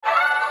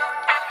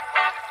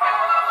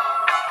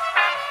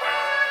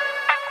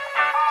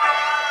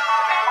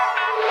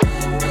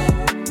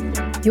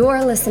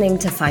You're listening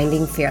to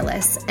Finding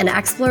Fearless, an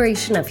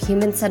exploration of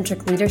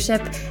human-centric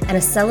leadership and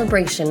a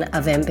celebration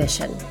of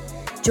ambition.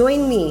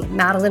 Join me,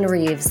 Madeline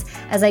Reeves,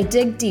 as I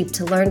dig deep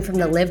to learn from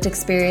the lived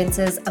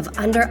experiences of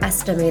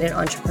underestimated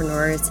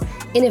entrepreneurs,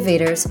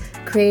 innovators,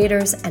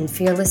 creators, and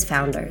fearless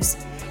founders.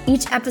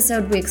 Each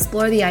episode, we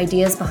explore the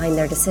ideas behind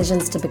their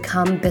decisions to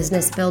become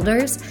business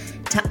builders,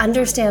 to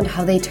understand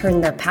how they turn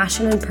their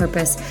passion and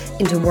purpose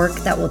into work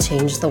that will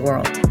change the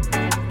world.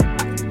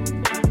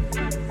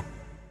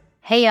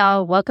 Hey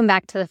y'all, welcome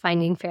back to the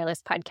Finding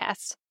Fearless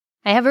podcast.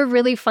 I have a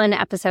really fun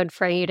episode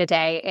for you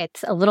today.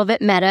 It's a little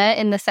bit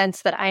meta in the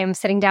sense that I am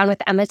sitting down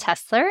with Emma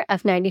Tessler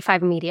of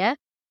 95 Media.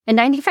 And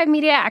 95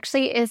 Media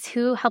actually is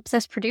who helps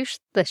us produce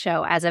the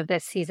show as of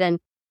this season.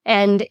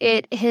 And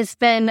it has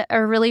been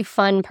a really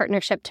fun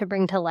partnership to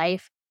bring to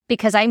life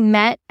because I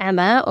met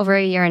Emma over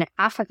a year and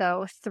a half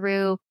ago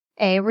through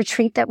a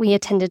retreat that we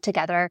attended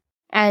together.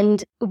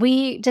 And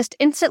we just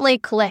instantly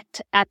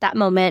clicked at that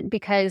moment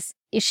because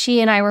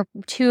she and I were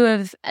two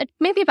of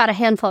maybe about a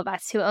handful of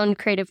us who owned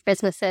creative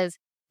businesses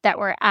that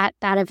were at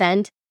that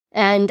event.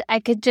 And I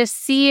could just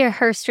see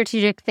her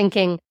strategic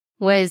thinking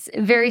was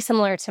very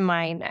similar to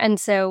mine. And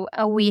so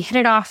we hit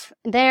it off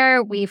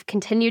there. We've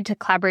continued to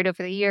collaborate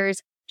over the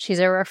years. She's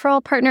a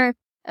referral partner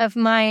of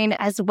mine,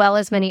 as well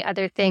as many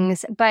other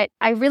things. But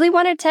I really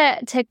wanted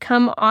to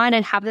come on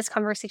and have this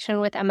conversation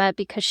with Emma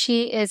because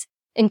she is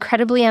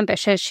incredibly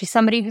ambitious. She's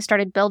somebody who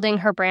started building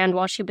her brand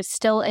while she was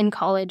still in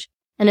college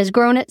and has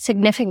grown it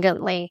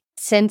significantly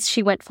since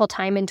she went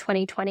full-time in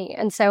 2020.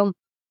 And so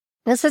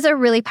this is a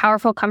really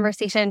powerful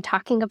conversation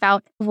talking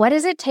about what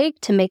does it take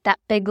to make that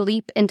big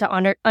leap into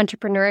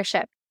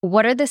entrepreneurship?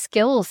 What are the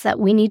skills that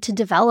we need to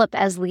develop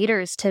as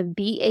leaders to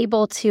be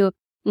able to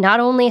not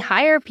only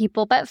hire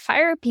people, but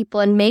fire people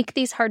and make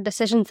these hard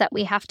decisions that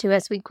we have to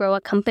as we grow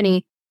a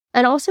company?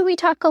 And also we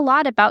talk a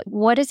lot about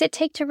what does it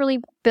take to really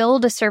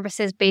build a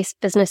services-based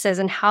businesses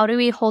and how do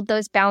we hold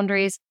those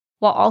boundaries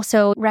while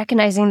also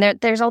recognizing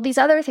that there's all these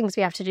other things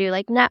we have to do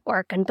like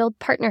network and build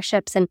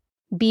partnerships and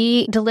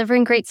be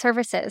delivering great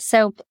services.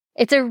 So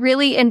it's a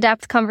really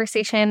in-depth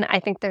conversation.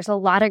 I think there's a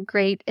lot of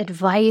great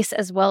advice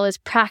as well as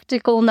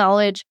practical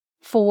knowledge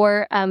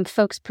for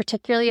folks,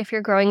 particularly if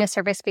you're growing a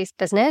service-based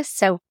business.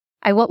 So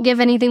I won't give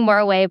anything more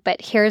away,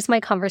 but here's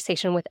my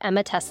conversation with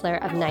Emma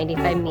Tessler of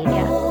 95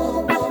 Media.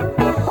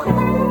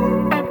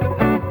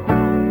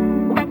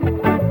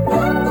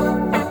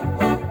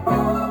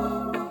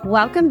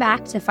 Welcome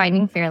back to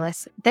Finding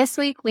Fearless. This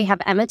week, we have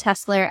Emma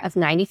Tessler of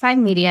 95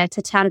 Media to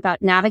chat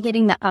about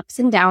navigating the ups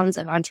and downs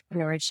of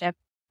entrepreneurship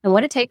and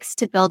what it takes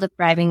to build a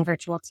thriving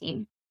virtual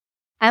team.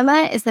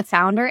 Emma is the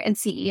founder and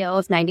CEO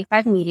of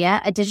 95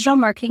 Media, a digital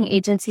marketing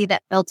agency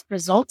that builds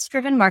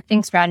results-driven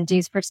marketing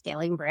strategies for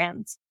scaling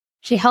brands.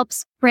 She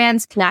helps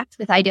brands connect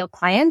with ideal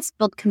clients,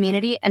 build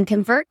community, and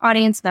convert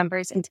audience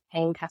members into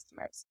paying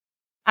customers.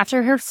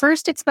 After her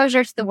first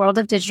exposure to the world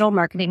of digital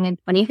marketing in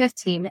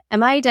 2015,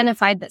 Emma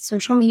identified that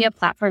social media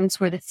platforms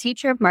were the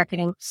future of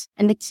marketing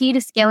and the key to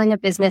scaling a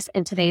business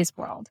in today's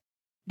world.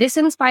 This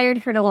inspired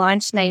her to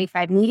launch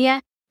 95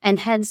 Media, and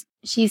hence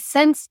she's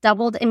since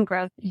doubled in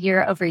growth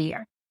year over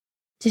year.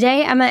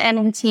 Today, Emma and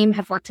her team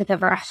have worked with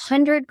over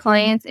 100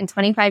 clients in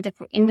 25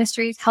 different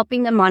industries,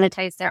 helping them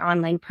monetize their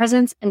online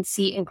presence and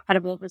see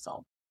incredible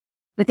results.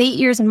 With 8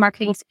 years of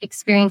marketing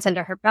experience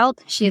under her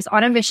belt, she is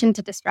on a mission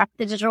to disrupt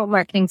the digital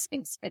marketing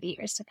space for the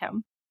years to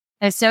come.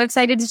 I'm so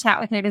excited to chat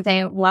with her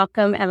today.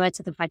 Welcome, Emma,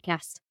 to the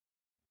podcast.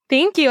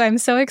 Thank you. I'm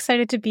so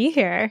excited to be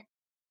here.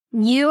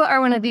 You are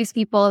one of these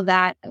people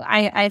that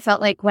I felt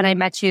like when I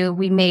met you,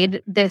 we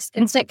made this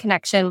instant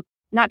connection,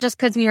 not just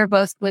because we are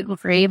both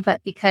gluten-free,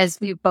 but because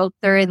we both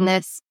are in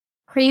this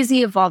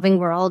crazy evolving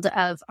world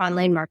of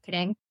online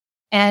marketing.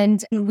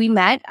 And we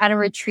met at a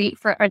retreat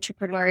for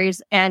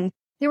entrepreneurs, and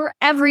there were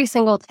every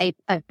single type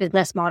of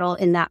business model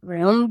in that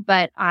room,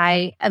 but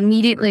I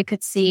immediately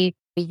could see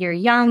you're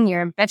young,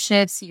 you're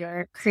ambitious,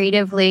 you're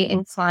creatively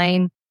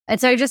inclined. And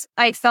so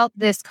I felt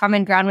this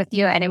common ground with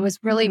you, and it was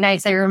really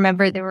nice. I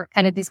remember there were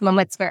kind of these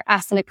moments where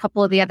us and a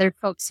couple of the other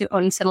folks who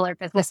own similar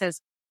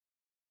businesses,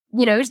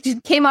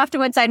 just came off to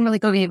one side and were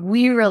like, okay,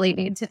 we really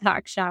need to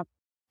talk shop.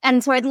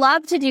 And so I'd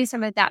love to do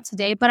some of that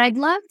today, but I'd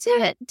love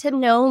to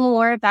know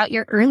more about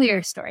your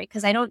earlier story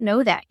because I don't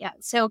know that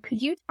yet. So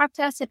could you talk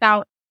to us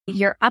about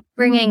your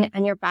upbringing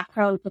and your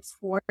background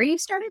before you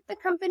started the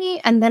company?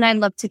 And then I'd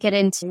love to get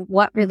into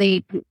what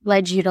really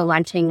led you to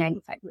launching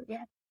 95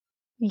 Media.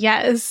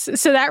 Yes.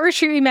 So that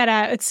retreat we met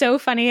at, it's so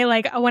funny.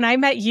 Like when I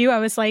met you, I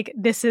was like,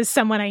 this is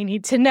someone I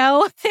need to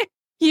know.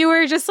 You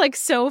were just like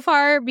so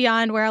far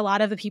beyond where a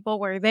lot of the people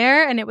were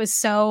there. And it was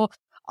so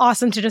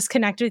awesome to just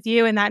connect with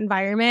you in that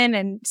environment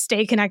and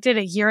stay connected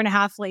a year and a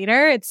half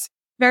later. It's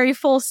very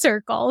full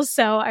circle.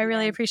 So I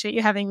really appreciate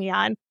you having me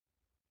on.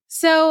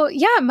 So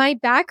yeah, my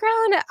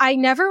background, I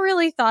never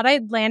really thought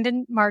I'd land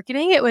in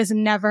marketing. It was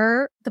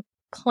never the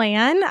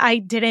plan. I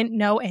didn't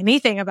know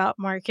anything about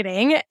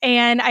marketing.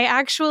 And I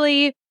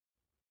actually,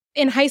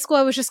 in high school,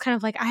 I was just kind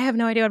of like, I have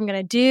no idea what I'm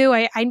going to do.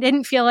 I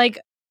didn't feel like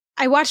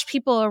I watched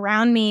people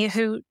around me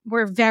who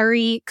were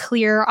very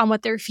clear on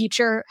what their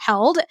future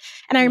held.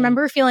 And I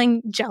remember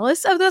feeling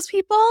jealous of those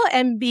people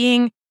and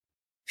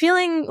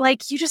feeling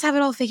like you just have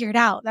it all figured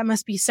out. That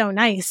must be so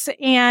nice.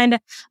 And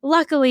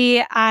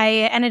luckily,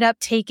 I ended up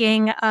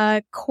taking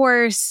a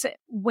course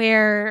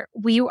where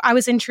I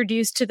was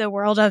introduced to the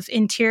world of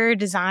interior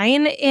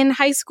design in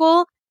high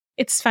school.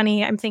 It's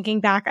funny, I'm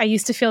thinking back, I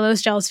used to feel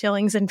those jealous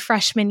feelings in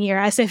freshman year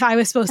as if I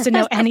was supposed to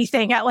know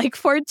anything at like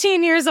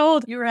 14 years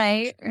old. You're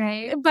right.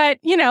 But,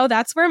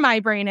 that's where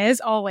my brain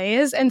is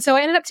always. And so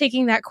I ended up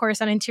taking that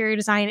course on interior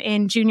design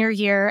in junior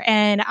year,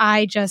 and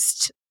I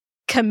just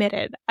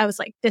committed. I was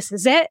like, this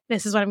is it.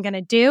 This is what I'm going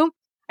to do.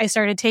 I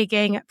started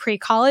taking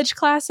pre-college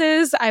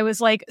classes. I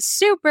was like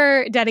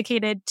super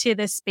dedicated to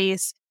this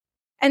space.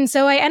 And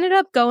so I ended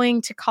up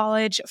going to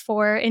college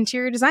for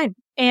interior design.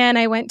 And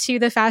I went to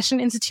the Fashion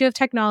Institute of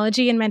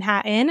Technology in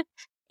Manhattan,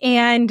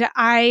 and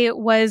I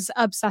was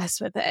obsessed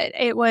with it.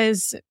 It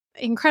was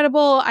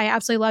incredible. I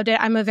absolutely loved it.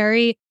 I'm a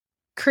very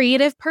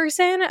creative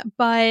person,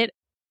 but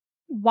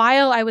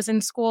while I was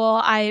in school,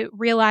 I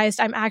realized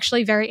I'm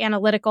actually very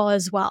analytical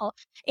as well.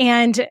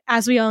 And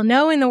as we all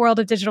know, in the world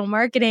of digital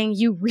marketing,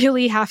 you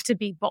really have to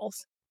be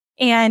both.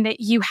 And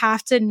you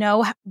have to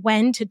know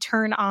when to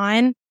turn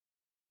on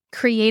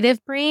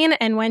creative brain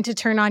and when to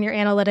turn on your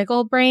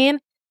analytical brain.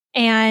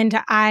 And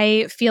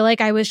I feel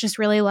like I was just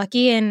really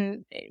lucky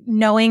in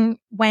knowing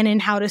when and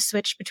how to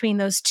switch between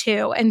those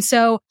two. And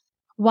so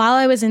while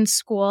I was in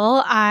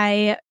school,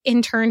 I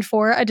interned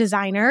for a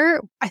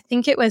designer. I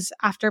think it was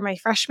after my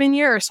freshman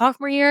year or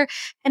sophomore year.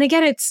 And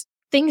again,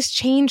 things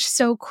change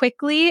so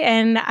quickly,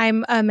 and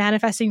I'm a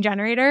manifesting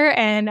generator.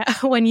 And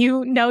when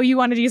you know you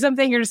want to do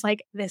something, you're just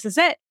like, this is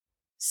it.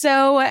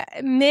 So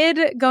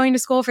mid going to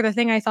school for the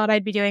thing I thought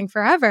I'd be doing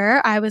forever,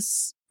 I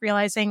was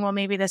realizing, well,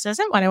 maybe this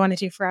isn't what I want to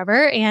do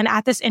forever. And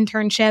at this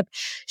internship,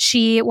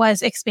 she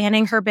was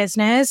expanding her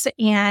business,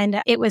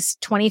 and it was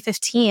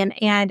 2015.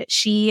 And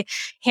she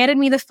handed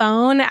me the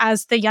phone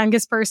as the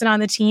youngest person on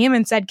the team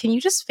and said, can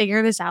you just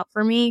figure this out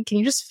for me? Can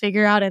you just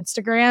figure out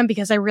Instagram?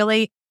 Because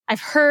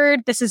I've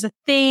heard this is a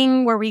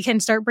thing where we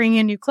can start bringing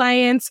in new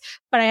clients,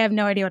 but I have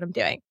no idea what I'm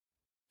doing.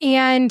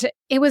 And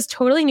it was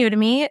totally new to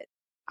me.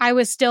 I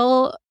was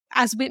still,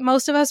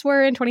 most of us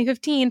were in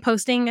 2015,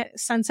 posting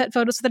sunset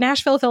photos with a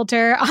Nashville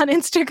filter on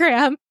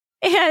Instagram.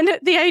 And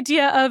the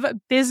idea of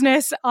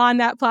business on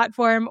that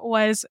platform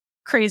was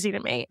crazy to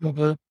me.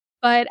 Mhm.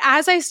 But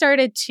as I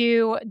started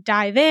to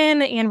dive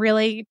in and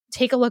really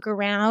take a look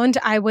around,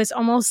 I was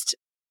almost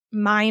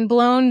mind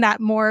blown that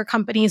more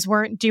companies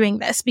weren't doing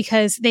this,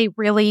 because they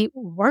really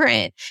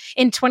weren't.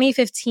 In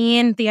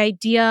 2015, the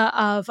idea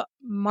of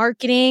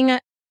marketing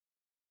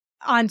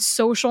on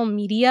social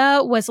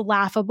media was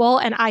laughable,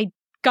 and I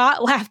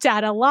got laughed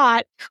at a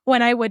lot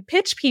when I would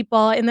pitch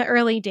people in the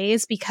early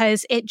days,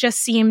 because it just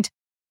seemed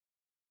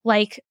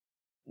like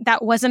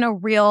that wasn't a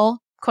real,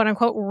 quote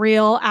unquote,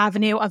 real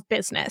avenue of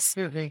business.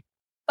 Mhm.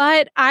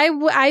 But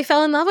I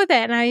fell in love with it,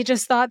 and I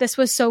just thought this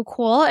was so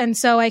cool. And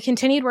so I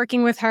continued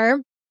working with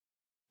her.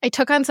 I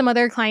took on some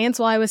other clients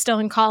while I was still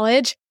in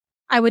college.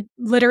 I would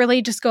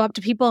literally just go up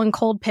to people and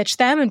cold pitch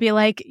them and be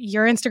like,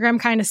 your Instagram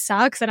kind of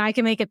sucks and I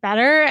can make it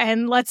better,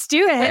 and let's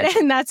do it.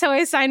 And that's how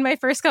I signed my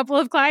first couple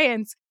of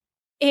clients.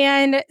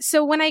 And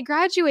so when I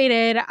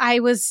graduated,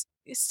 I was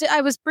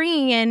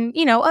bringing in,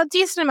 a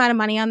decent amount of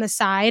money on the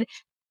side,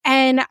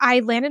 and I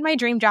landed my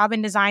dream job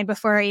in design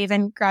before I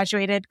even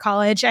graduated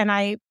college. And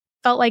I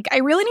felt like I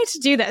really need to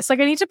do this. Like,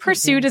 I need to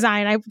pursue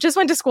design. I just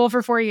went to school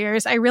for 4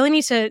 years. I really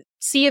need to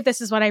see if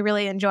this is what I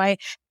really enjoy.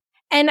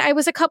 And I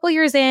was a couple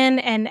years in,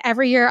 and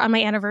every year on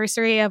my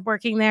anniversary of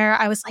working there,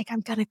 I was like,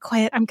 I'm going to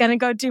quit. I'm going to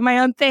go do my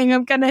own thing.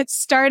 I'm going to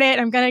start it.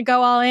 I'm going to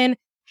go all in.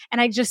 And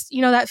I just,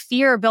 that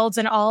fear builds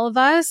in all of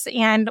us.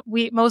 And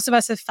most of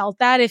us have felt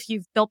that if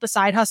you've built a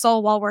side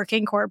hustle while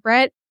working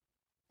corporate.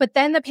 But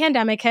then the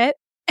pandemic hit,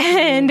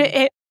 and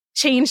it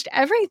changed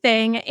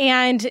everything.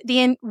 And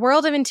the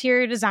world of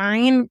interior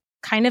design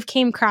kind of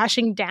came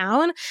crashing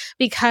down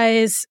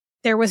because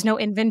there was no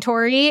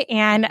inventory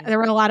and there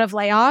were a lot of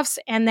layoffs.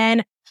 And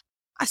then,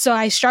 so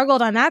I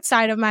struggled on that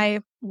side of my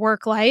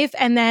work life.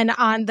 And then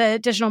on the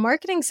digital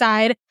marketing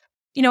side,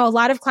 a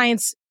lot of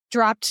clients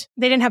dropped.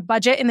 They didn't have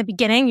budget in the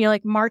beginning.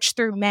 Like March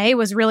through May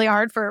was really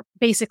hard for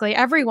basically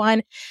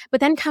everyone.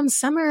 But then come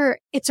summer,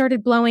 it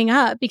started blowing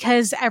up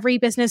because every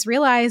business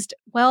realized,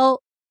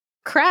 well,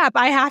 crap,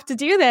 I have to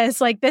do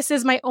this. Like, this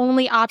is my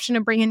only option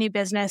to bring in new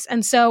business.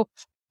 And so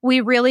we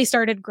really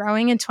started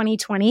growing in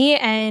 2020.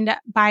 And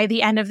by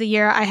the end of the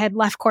year, I had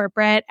left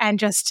corporate and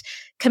just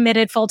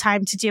committed full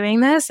time to doing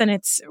this. And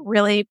it's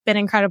really been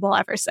incredible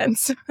ever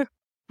since.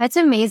 That's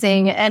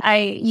amazing. And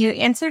you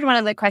answered one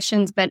of the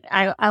questions, but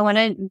I want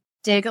to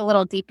dig a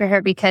little deeper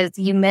here, because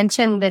you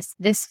mentioned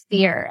this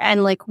fear.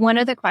 And like, one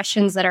of the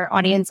questions that our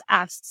audience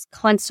asks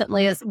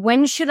constantly is,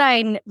 when should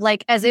I,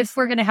 like, as if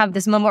we're going to have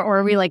this moment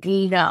where we like,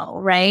 no,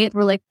 right?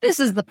 We're like, this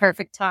is the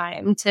perfect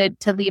time to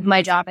leave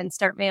my job and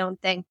start my own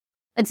thing.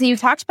 And so you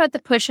talked about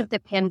the push of the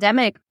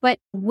pandemic, but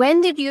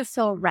when did you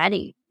feel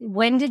ready?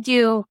 When did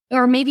you,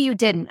 or maybe you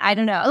didn't, I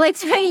don't know, like,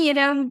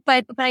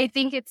 but I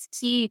think it's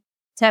key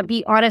to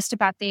be honest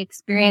about the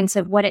experience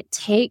of what it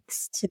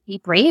takes to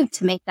be brave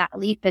to make that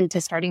leap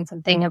into starting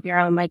something of your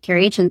own, like your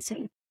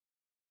agency.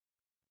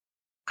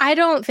 I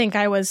don't think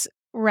I was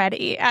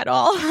ready at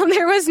all.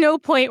 There was no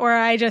point where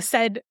I just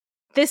said,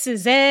 this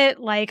is it.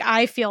 Like,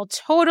 I feel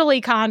totally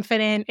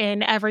confident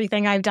in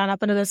everything I've done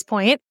up until this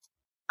point.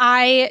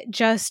 I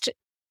just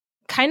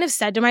kind of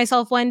said to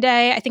myself one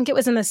day, I think it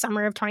was in the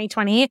summer of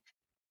 2020,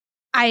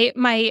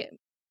 my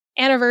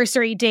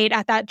anniversary date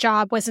at that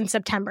job was in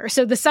September.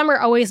 So the summer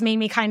always made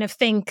me kind of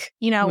think,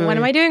 what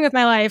am I doing with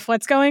my life?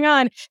 What's going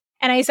on?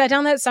 And I sat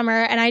down that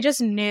summer and I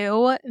just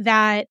knew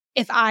that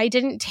if I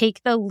didn't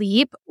take the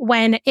leap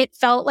when it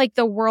felt like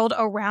the world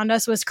around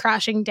us was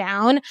crashing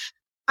down,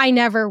 I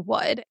never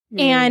would.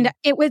 And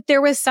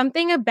there was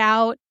something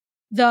about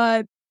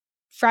the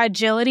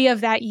fragility of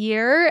that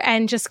year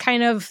and just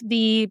kind of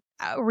the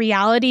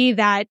reality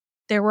that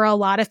there were a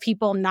lot of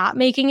people not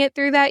making it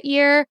through that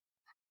year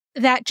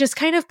that just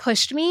kind of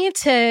pushed me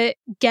to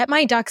get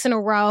my ducks in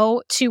a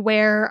row to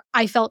where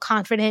I felt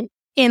confident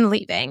in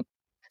leaving.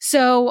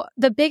 So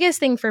the biggest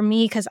thing for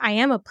me, because I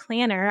am a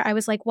planner, I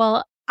was like,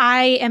 well,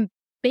 I am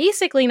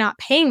basically not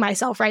paying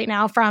myself right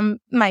now from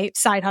my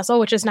side hustle,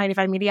 which is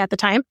 95 Media at the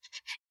time.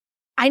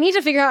 I need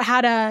to figure out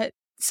how to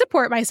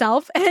support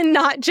myself and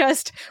not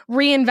just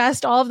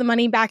reinvest all of the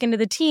money back into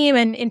the team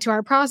and into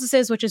our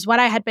processes, which is what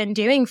I had been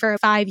doing for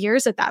 5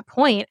 years at that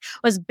point,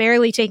 was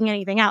barely taking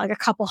anything out, like a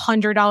couple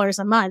 $100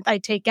 a month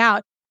I'd take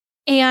out.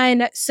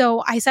 And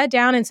so I sat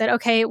down and said,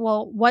 okay,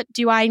 well, what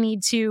do I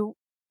need to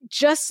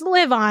just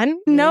live on?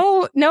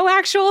 No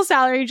actual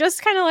salary,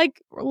 just kind of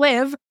like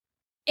live.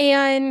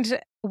 And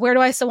where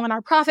do I still want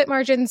our profit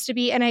margins to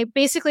be? And I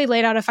basically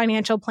laid out a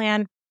financial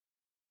plan.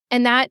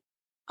 And that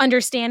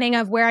understanding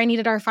of where I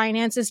needed our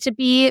finances to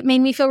be made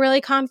me feel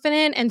really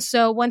confident. And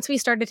so once we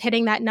started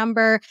hitting that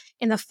number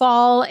in the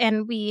fall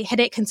and we hit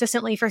it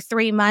consistently for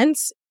 3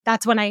 months,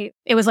 that's when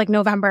it was like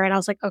November and I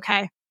was like,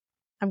 okay,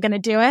 I'm going to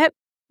do it.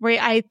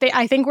 I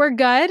think we're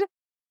good.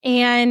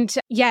 And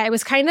yeah, it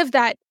was kind of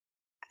that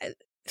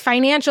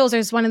financials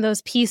is one of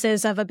those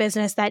pieces of a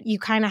business that you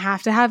kind of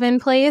have to have in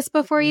place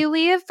before you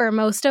leave for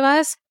most of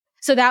us.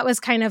 So that was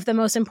kind of the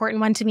most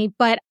important one to me.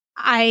 But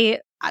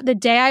the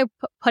day I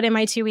put in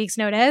my 2 weeks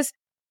notice,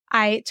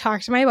 I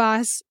talked to my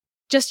boss,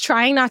 just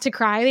trying not to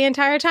cry the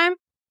entire time,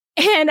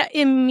 and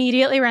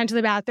immediately ran to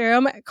the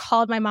bathroom,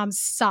 called my mom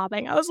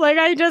sobbing. I was like,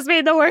 I just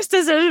made the worst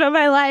decision of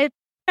my life.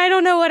 I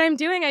don't know what I'm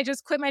doing. I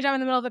just quit my job in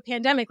the middle of a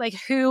pandemic. Like,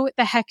 who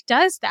the heck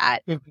does that?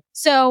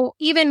 So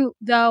even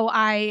though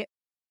I,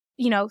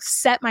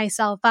 set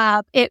myself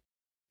up, it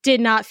did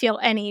not feel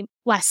any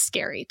less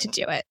scary to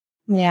do it.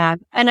 Yeah.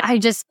 And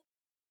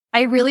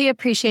I really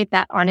appreciate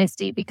that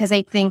honesty, because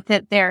I think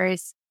that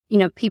there's,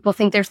 people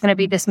think there's going to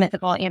be this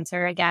mythical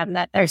answer again,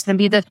 that there's going to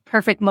be the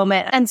perfect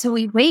moment. And so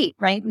we wait,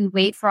 right? We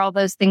wait for all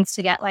those things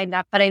to get lined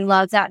up. But I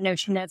love that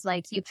notion of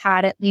like, you've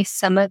had at least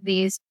some of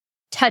these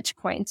touch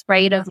points,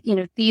 right? Of,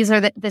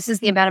 this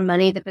is the amount of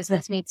money the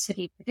business needs to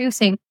be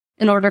producing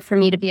in order for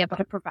me to be able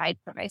to provide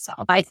for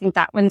myself. I think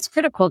that one's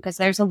critical, because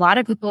there's a lot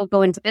of people who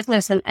go into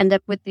business and end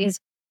up with these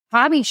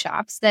hobby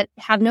shops that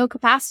have no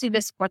capacity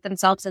to support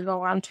themselves in the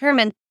long term.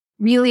 And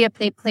really, if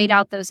they played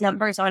out those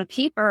numbers on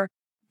paper,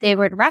 they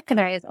would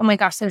recognize, oh my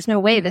gosh, there's no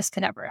way this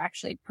could ever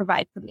actually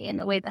provide for me in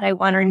the way that I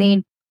want or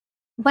need.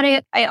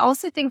 But I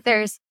also think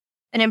there's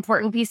an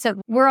important piece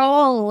of, we're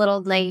all a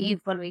little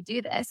naive when we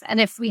do this.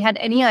 And if we had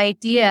any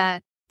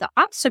idea the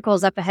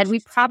obstacles up ahead, we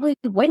probably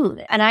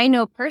wouldn't. And I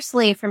know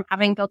personally from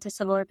having built a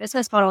similar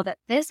business model that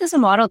this is a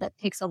model that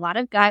takes a lot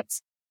of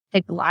guts,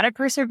 takes a lot of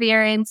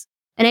perseverance,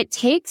 and it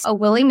takes a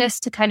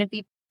willingness to kind of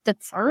be the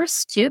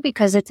first too,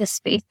 because it's a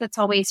space that's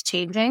always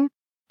changing.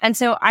 And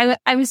so I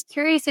was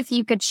curious if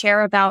you could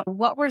share about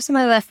what were some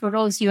of the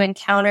hurdles you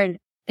encountered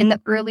in the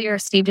earlier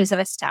stages of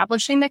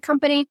establishing the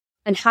company,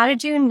 and how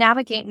did you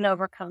navigate and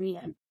overcome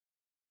them?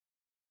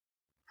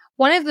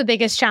 One of the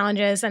biggest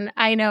challenges, and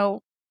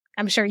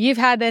I'm sure you've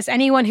had this,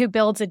 anyone who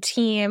builds a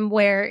team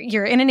where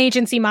you're in an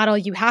agency model,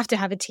 you have to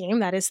have a team.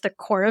 That is the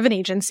core of an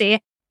agency.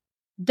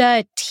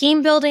 The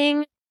team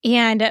building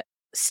and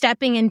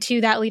stepping into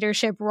that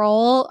leadership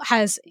role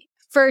has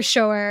for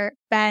sure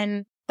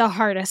been the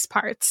hardest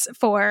parts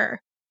for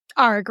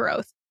our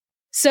growth.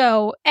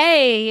 So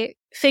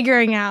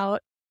figuring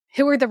out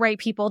who are the right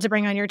people to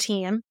bring on your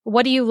team.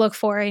 What do you look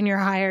for in your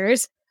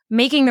hires?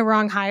 Making the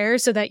wrong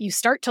hires so that you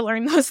start to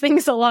learn those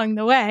things along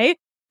the way.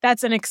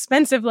 That's an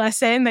expensive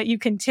lesson that you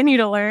continue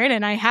to learn.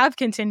 And I have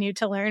continued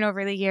to learn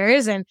over the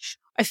years. And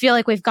I feel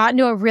like we've gotten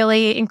to a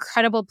really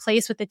incredible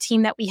place with the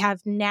team that we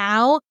have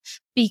now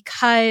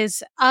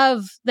because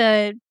of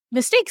the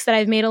mistakes that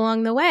I've made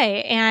along the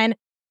way. And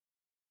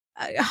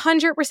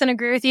 100%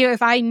 agree with you.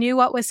 If I knew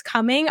what was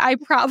coming, I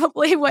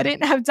probably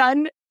wouldn't have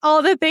done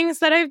all the things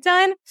that I've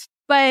done.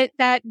 But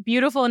that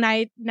beautiful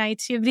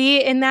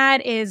naivety in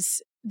that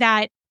is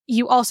that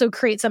you also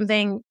create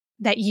something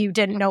that you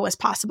didn't know was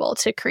possible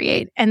to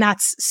create. And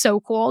that's so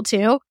cool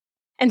too.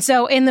 And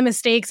so in the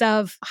mistakes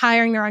of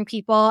hiring the wrong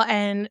people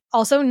and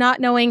also not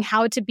knowing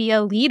how to be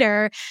a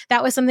leader,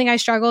 that was something I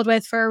struggled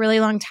with for a really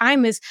long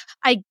time.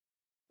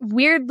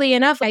 Weirdly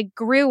enough, I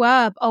grew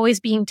up always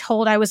being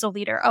told I was a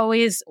leader,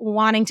 always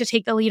wanting to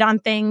take the lead on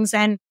things,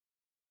 and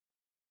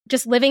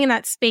just living in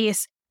that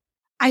space.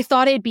 I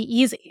thought it'd be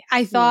easy.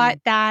 I thought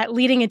that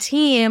leading a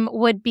team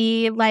would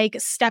be like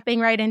stepping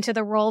right into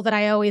the role that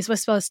I always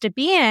was supposed to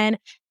be in.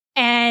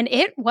 And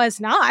it was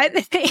not.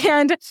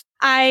 And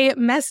I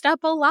messed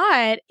up a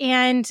lot.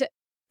 And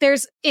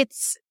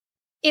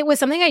it was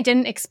something I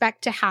didn't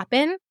expect to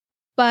happen,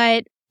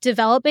 but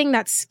developing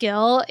that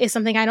skill is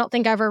something I don't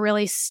think ever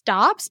really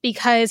stops,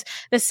 because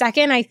the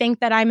second I think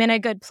that I'm in a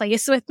good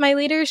place with my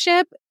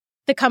leadership,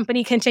 the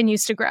company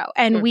continues to grow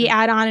and we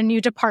add on a new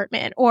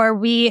department, or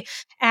we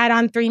add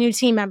on 3 new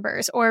team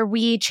members, or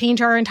we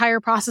change our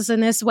entire process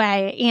in this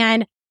way.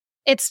 And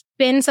it's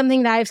been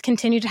something that I've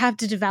continued to have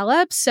to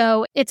develop.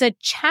 So it's a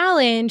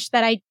challenge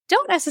that I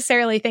don't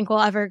necessarily think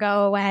will ever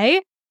go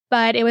away.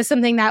 But it was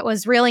something that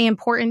was really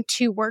important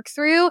to work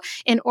through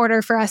in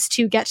order for us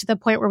to get to the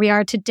point where we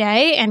are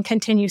today and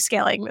continue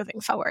scaling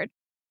moving forward.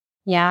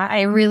 Yeah,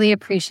 I really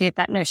appreciate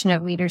that notion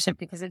of leadership,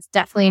 because it's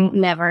definitely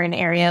never an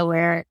area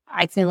where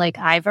I feel like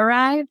I've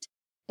arrived.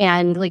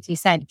 And like you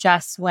said,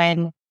 just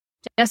when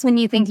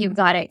you think you've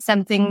got it,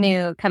 something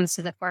new comes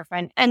to the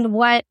forefront. And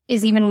what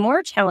is even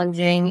more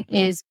challenging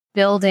is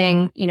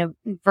building,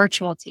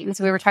 virtual teams.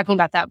 We were talking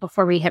about that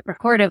before we hit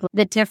record, of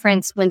the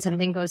difference when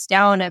something goes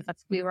down. If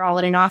we were all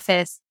in an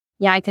office,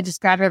 I could just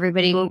grab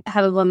everybody and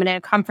have a woman in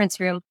a conference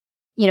room,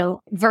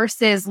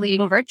 versus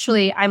leading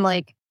virtually. I'm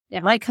like,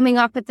 am I coming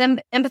off with them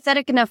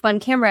empathetic enough on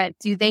camera?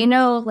 Do they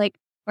know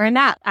where I'm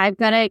at? I've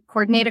got to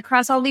coordinate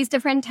across all these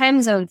different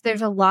time zones.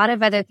 There's a lot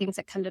of other things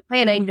that come to play.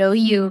 And I know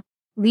you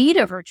lead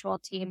a virtual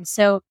team.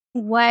 So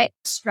what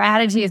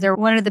strategies, or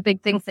what are the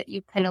big things that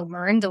you kind of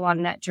learned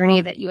along that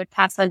journey that you would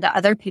pass on to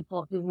other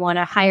people who want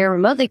to hire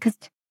remotely? Because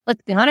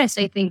let's be honest,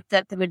 I think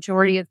that the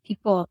majority of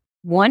people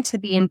want to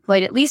be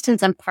employed at least in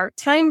some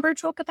part-time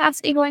virtual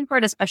capacity going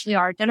forward, especially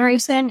our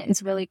generation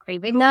is really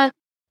craving that.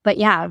 But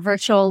yeah,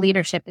 virtual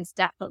leadership is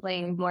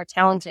definitely more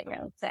challenging,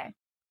 I would say.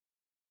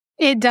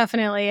 It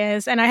definitely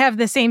is. And I have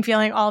the same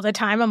feeling all the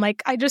time. I'm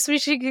like, I just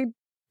wish you could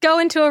go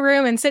into a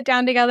room and sit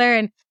down together.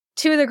 And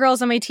 2 of the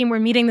girls on my team were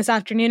meeting this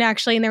afternoon,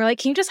 actually. And they were like,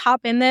 can you just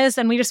hop in this?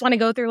 And we just want to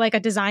go through like a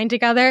design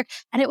together.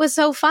 And it was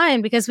so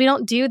fun because we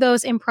don't do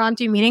those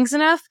impromptu meetings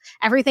enough.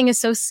 Everything is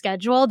so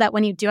scheduled that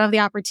when you do have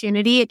the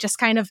opportunity, it just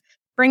kind of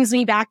brings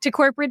me back to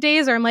corporate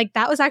days, or I'm like,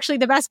 that was actually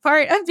the best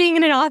part of being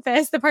in an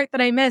office, the part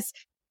that I miss.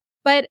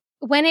 But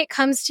when it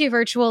comes to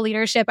virtual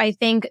leadership, I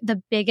think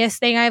the biggest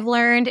thing I've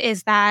learned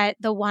is that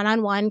the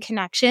one-on-one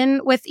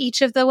connection with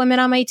each of the women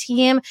on my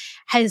team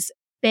has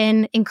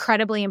been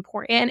incredibly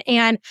important.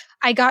 And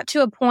I got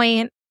to a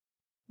point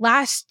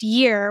last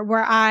year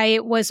where I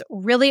was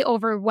really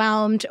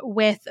overwhelmed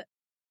with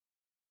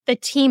the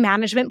team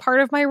management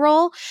part of my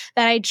role,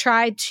 that I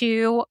tried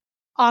to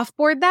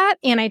offboard that,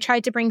 and I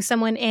tried to bring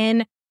someone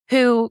in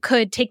who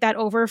could take that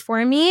over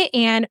for me.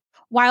 And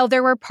while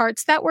there were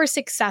parts that were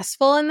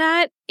successful in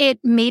that, it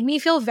made me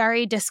feel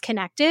very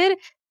disconnected.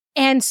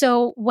 And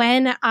so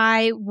when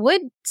I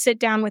would sit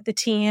down with the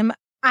team,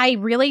 I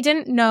really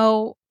didn't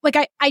know,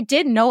 I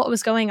did know what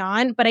was going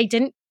on, but I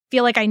didn't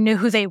feel like I knew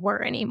who they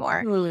were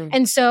anymore. Really?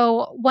 And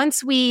so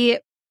once we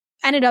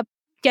ended up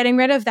getting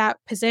rid of that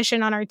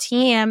position on our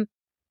team,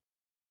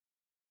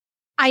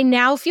 I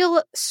now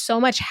feel so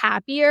much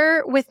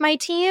happier with my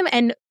team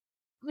and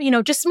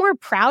just more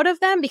proud of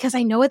them because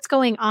I know what's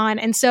going on.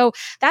 And so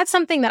that's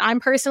something that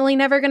I'm personally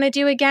never going to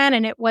do again.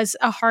 And it was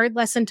a hard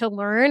lesson to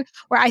learn,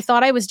 where I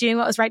thought I was doing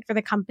what was right for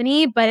the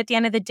company, but at the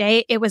end of the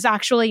day, it was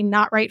actually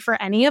not right for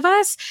any of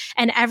us.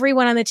 And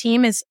everyone on the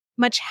team is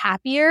much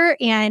happier,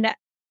 and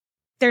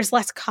there's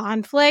less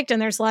conflict,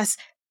 and there's less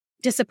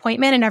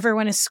disappointment, and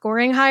everyone is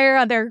scoring higher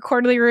on their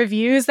quarterly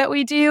reviews that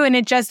we do. And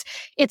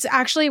it's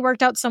actually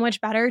worked out so much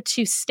better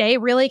to stay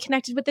really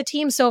connected with the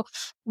team. So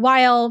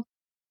while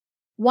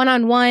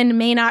one-on-one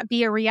may not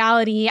be a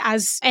reality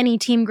as any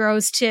team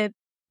grows to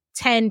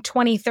 10,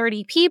 20,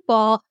 30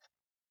 people,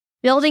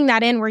 building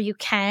that in where you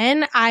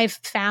can, I've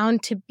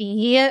found to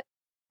be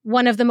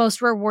one of the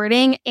most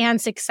rewarding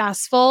and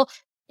successful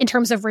in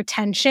terms of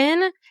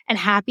retention and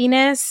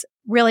happiness,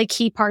 really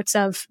key parts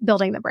of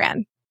building the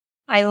brand.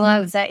 I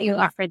love that you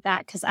offered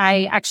that, because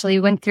I actually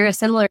went through a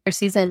similar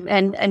season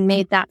and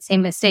made that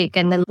same mistake.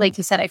 And then, like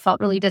you said, I felt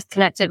really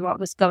disconnected what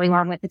was going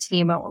on with the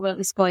team, or what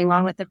was going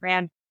on with the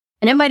brand.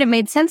 And it might have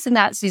made sense in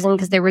that season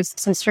because there was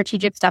some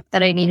strategic stuff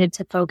that I needed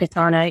to focus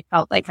on. I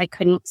felt like I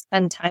couldn't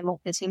spend time with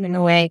the team in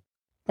the way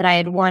that I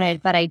had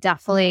wanted, but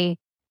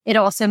it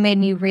also made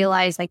me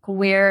realize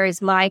where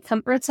is my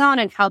comfort zone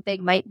and how big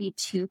might be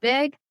too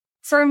big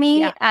for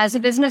me as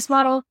a business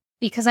model.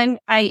 Because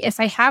if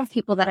I have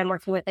people that I'm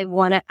working with, I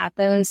want to have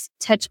those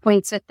touch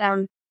points with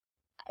them.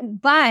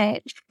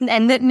 But,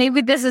 and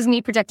maybe this is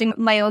me projecting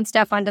my own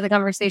stuff onto the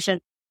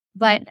conversation,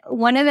 But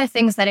one of the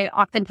things that I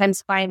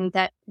oftentimes find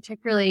that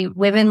particularly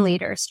women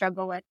leaders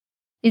struggle with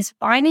is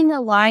finding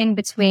a line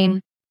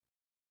between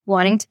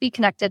wanting to be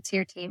connected to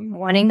your team,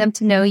 wanting them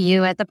to know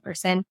you as a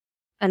person,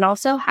 and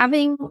also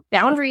having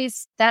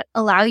boundaries that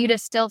allow you to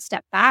still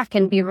step back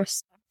and be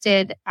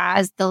respected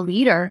as the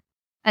leader.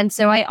 And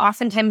so I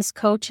oftentimes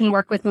coach and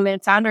work with women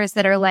founders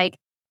that are like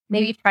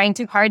maybe trying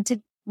too hard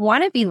to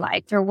want to be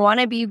liked or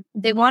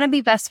they want to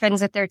be best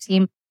friends with their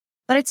team,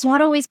 but it's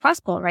not always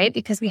possible, right?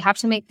 Because we have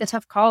to make the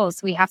tough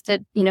calls. We have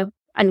to,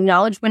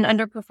 acknowledge when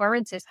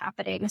underperformance is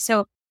happening.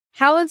 So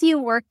how have you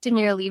worked in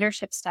your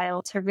leadership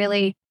style to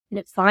really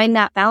find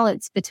that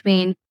balance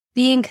between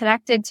being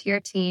connected to your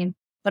team,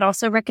 but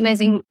also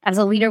recognizing as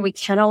a leader, we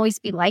can't always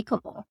be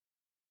likable?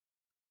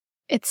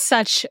 It's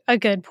such a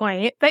good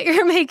point that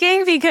you're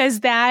making, because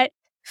that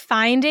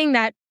finding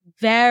that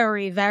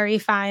very, very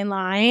fine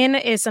line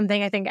is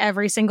something I think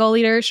every single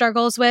leader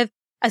struggles with,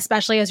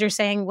 especially as you're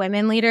saying,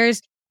 women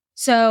leaders.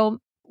 So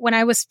when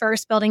I was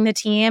first building the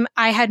team,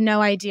 I had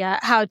no idea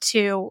how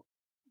to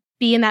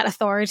be in that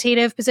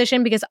authoritative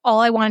position, because all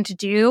I wanted to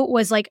do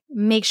was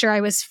make sure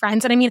I was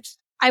friends. And I mean,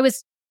 I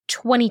was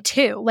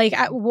 22.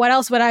 What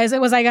else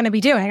was I going to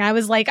be doing? I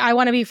was like, I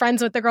want to be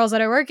friends with the girls that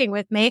are working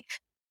with me.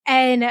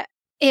 And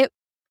it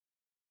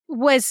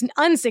was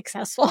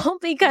unsuccessful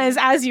because,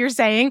 as you're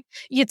saying,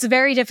 it's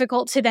very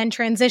difficult to then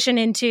transition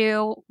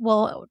into,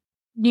 well,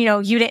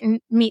 you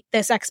didn't meet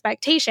this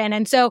expectation.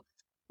 And so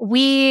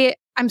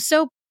I'm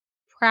so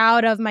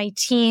proud of my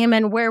team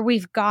and where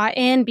we've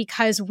gotten,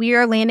 because we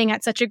are landing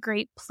at such a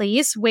great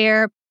place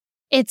where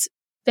it's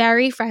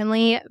very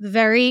friendly,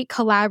 very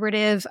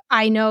collaborative.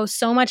 I know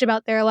so much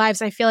about their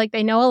lives. I feel like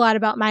they know a lot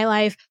about my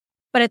life,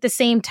 but at the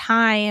same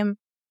time,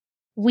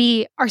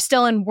 we are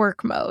still in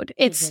work mode.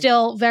 It's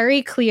still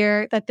very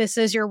clear that this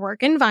is your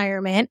work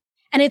environment.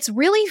 And it's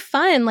really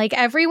fun.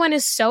 Everyone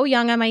is so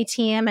young on my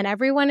team and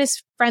everyone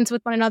is friends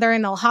with one another,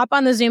 and they'll hop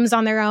on the Zooms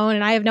on their own.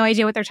 And I have no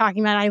idea what they're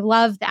talking about. I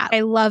love that.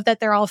 I love that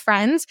they're all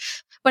friends.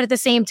 But at the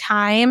same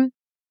time,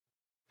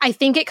 I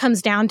think it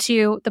comes down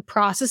to the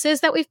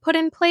processes that we've put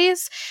in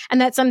place. And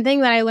that's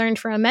something that I learned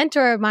from a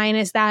mentor of mine,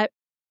 is that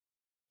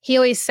he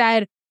always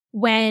said,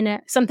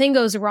 when something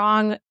goes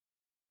wrong,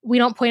 we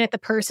don't point at the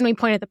person, we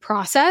point at the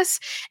process.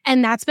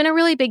 And that's been a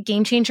really big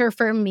game changer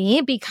for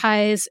me,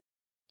 because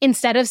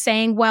instead of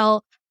saying,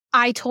 well,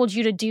 I told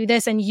you to do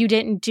this and you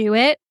didn't do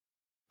it,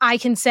 I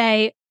can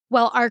say,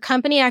 well, our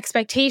company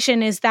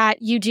expectation is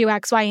that you do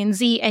X, Y, and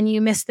Z and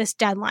you missed this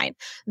deadline.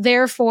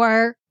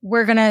 Therefore,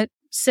 we're going to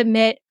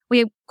submit,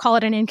 we call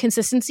it an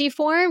inconsistency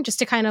form, just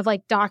to kind of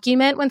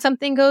document when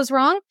something goes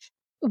wrong.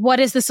 What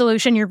is the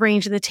solution you're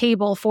bringing to the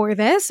table for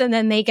this? And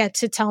then they get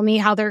to tell me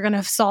how they're going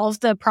to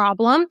solve the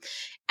problem.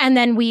 And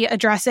then we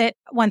address it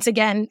once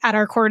again at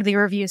our quarterly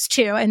reviews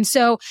too. And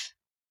so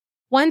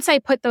once I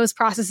put those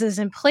processes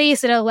in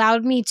place, it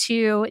allowed me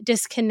to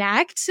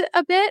disconnect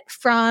a bit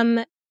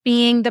from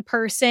being the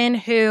person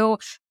who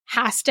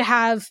has to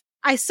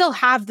I still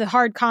have the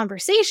hard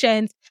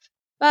conversations,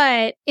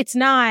 but it's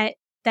not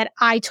that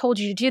I told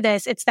you to do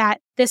this. It's that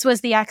this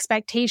was the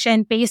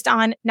expectation based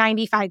on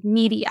 95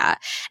 Media.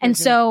 And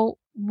so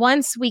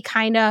once we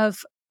kind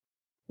of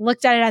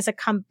looked at it as a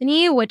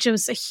company, which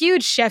was a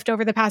huge shift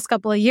over the past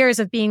couple of years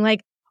of being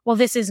like, well,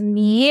 this is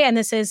me and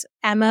this is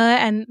Emma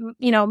and,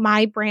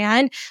 my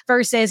brand,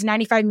 versus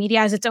 95 Media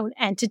as its own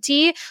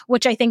entity,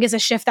 which I think is a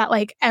shift that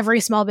every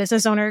small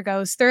business owner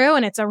goes through.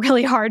 And it's a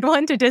really hard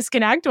one to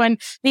disconnect when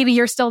maybe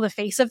you're still the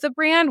face of the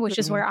brand, which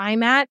is where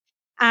I'm at.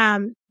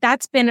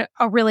 That's been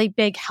a really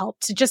big help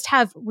to just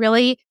have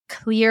really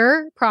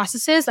clear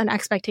processes and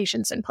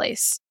expectations in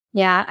place.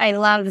 Yeah, I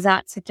love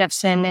that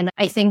suggestion. And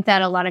I think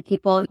that a lot of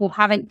people who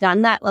haven't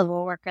done that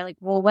level of work are like,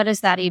 well, what does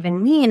that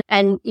even mean?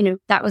 And,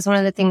 that was one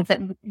of the things that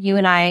you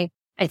and I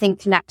think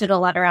connected a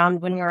lot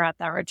around when we were at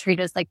that retreat,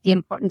 is the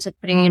importance of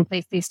putting in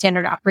place these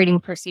standard operating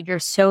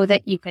procedures so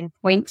that you can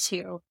point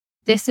to,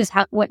 this is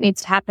what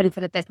needs to happen for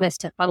the business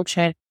to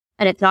function.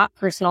 And it's not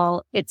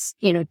personal. It's,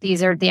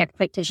 these are the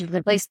expectations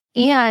in place.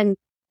 And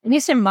at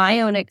least in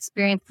my own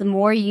experience, the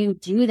more you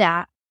do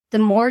that, the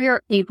more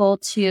you're able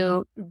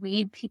to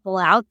weed people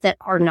out that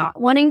are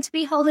not wanting to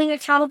be holding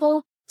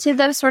accountable to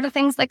those sort of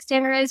things like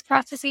standardized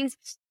processes.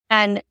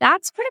 And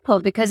that's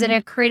critical, because in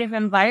a creative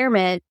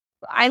environment,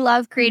 I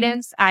love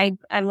creatives. I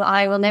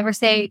will never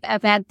say a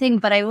bad thing,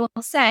 but I will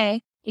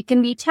say it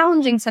can be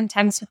challenging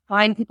sometimes to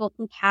find people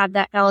who have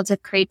that balance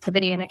of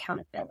creativity and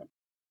accountability.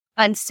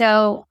 And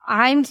so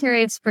I'm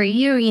curious for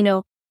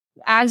you,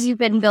 as you've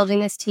been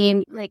building this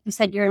team, like you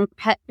said, you're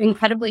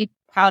incredibly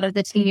proud of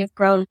the team you've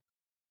grown.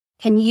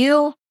 Can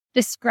you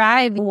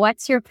describe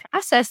what's your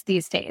process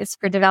these days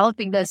for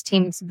developing those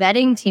teams,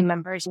 vetting team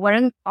members? What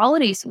are the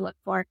qualities you look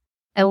for?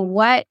 And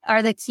what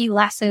are the key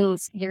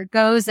lessons, your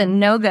goes and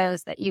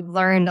no-goes that you've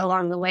learned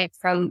along the way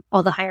from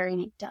all the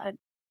hiring you've done?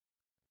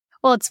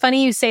 Well, it's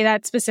funny you say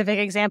that specific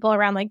example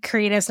around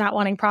creatives not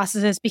wanting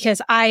processes,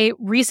 because I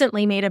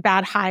recently made a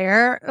bad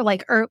hire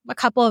a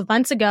couple of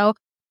months ago,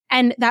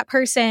 and that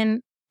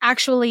person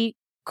actually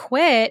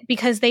quit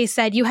because they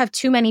said, you have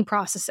too many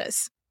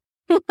processes.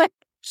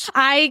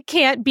 I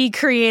can't be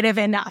creative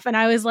enough. And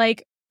I was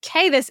like,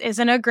 okay, this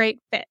isn't a great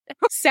fit.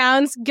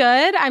 Sounds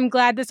good. I'm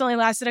glad this only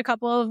lasted a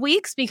couple of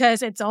weeks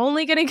because it's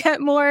only going to get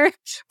more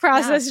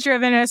process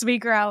driven as we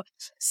grow.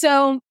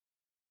 So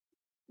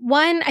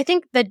one, I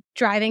think the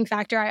driving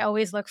factor I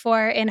always look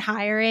for in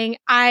hiring,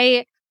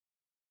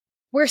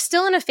 we're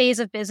still in a phase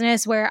of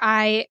business where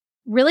I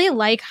really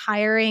like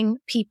hiring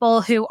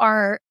people who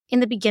are in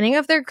the beginning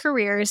of their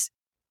careers,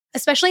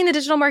 especially in the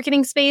digital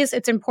marketing space.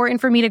 It's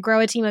important for me to grow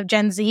a team of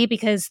Gen Z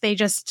because they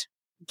just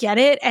get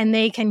it and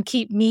they can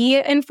keep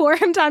me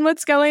informed on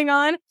what's going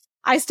on.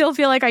 I still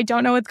feel like I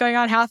don't know what's going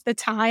on half the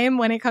time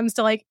when it comes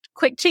to like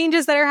quick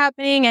changes that are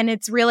happening. And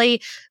it's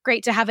really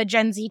great to have a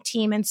Gen Z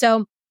team. And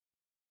so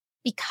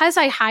because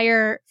I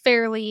hire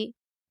fairly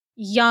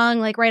young,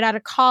 like right out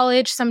of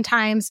college,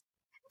 sometimes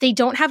they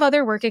don't have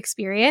other work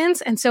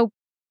experience. And so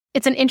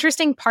it's an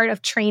interesting part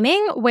of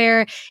training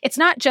where it's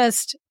not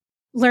just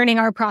learning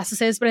our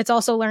processes, but it's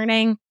also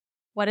learning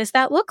what does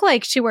that look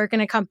like to work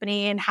in a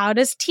company and how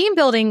does team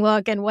building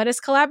look and what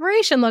does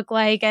collaboration look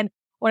like and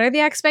what are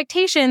the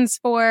expectations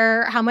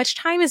for how much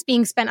time is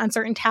being spent on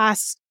certain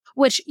tasks,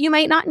 which you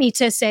might not need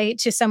to say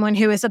to someone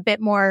who is a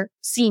bit more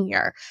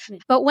senior.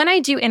 But when I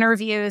do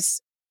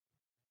interviews,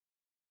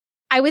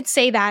 I would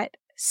say that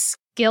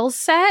skill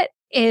set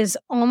is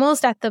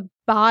almost at the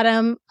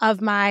bottom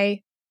of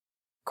my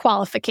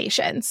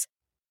qualifications.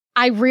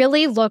 I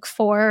really look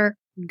for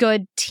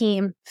good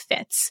team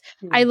fits.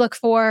 I look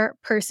for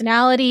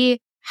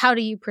personality. How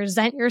do you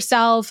present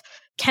yourself?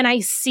 Can I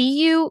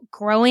see you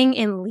growing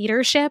in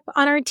leadership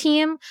on our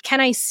team? Can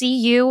I see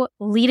you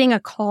leading a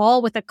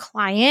call with a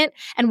client?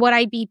 And would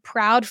I be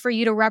proud for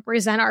you to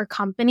represent our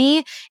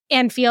company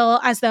and feel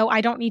as though I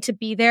don't need to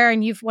be there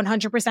and you've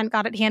 100%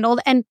 got it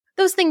handled? And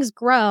those things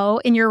grow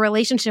in your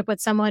relationship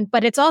with someone,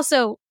 but it's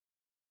also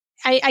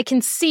I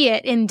can see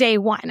it in day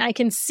one. I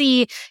can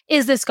see,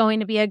 is this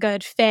going to be a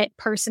good fit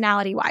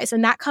personality wise?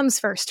 And that comes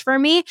first for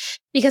me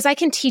because I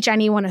can teach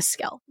anyone a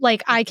skill.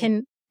 Like I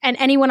can, and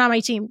anyone on my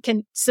team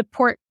can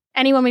support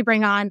anyone we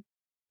bring on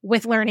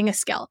with learning a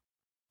skill.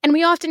 And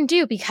we often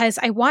do because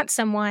I want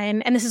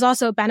someone, and this is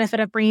also a benefit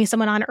of bringing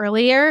someone on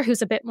earlier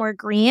who's a bit more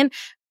green.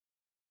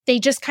 They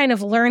just kind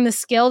of learn the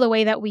skill the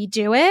way that we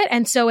do it.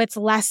 And so it's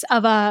less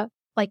of a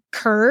like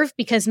curve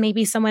because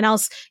maybe someone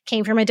else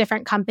came from a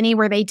different company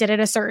where they did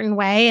it a certain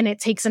way and it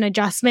takes an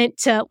adjustment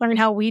to learn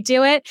how we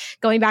do it,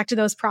 going back to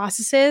those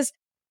processes.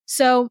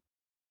 So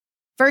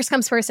first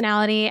comes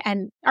personality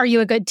and are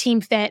you a good team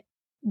fit?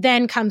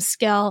 Then comes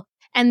skill.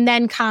 And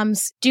then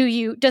comes,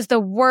 does the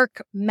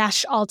work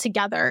mesh all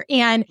together?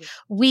 And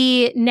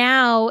we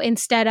now,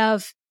 instead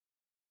of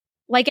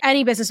like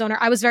any business owner,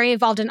 I was very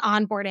involved in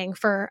onboarding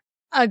for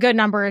a good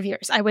number of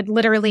years. I would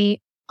literally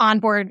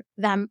onboard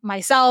them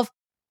myself.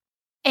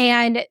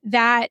 And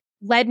that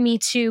led me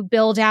to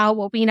build out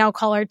what we now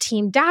call our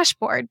team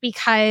dashboard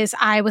because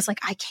I was like,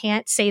 I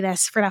can't say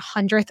this for the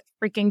 100th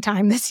freaking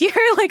time this year.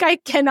 Like I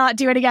cannot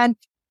do it again.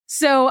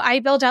 So I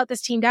built out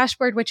this team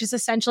dashboard, which is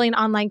essentially an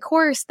online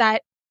course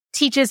that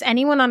teaches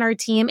anyone on our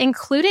team,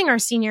 including our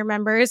senior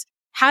members,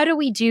 how do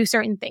we do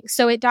certain things.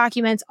 So it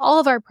documents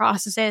all of our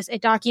processes.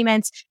 It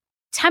documents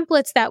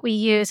templates that we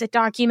use. It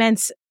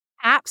documents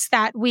apps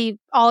that we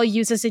all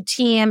use as a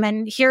team.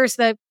 And here's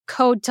the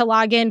code to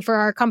log in for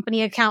our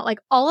company account. Like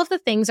all of the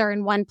things are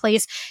in one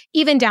place,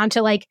 even down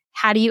to like,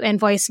 how do you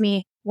invoice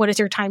me? What does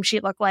your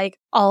timesheet look like?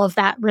 All of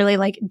that really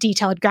like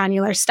detailed,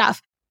 granular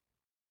stuff.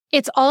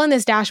 It's all in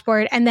this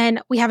dashboard. And then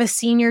we have a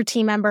senior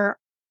team member,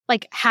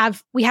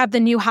 we have the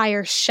new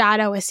hire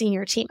shadow a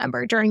senior team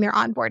member during their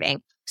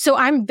onboarding. So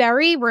I'm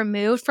very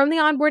removed from the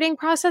onboarding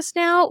process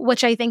now,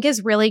 which I think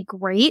is really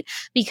great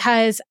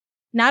because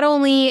not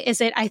only is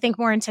it, I think,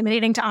 more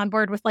intimidating to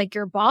onboard with like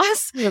your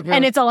boss,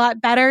 and it's a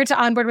lot better to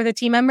onboard with a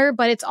team member,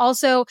 but it's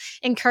also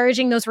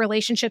encouraging those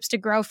relationships to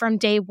grow from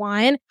day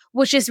one,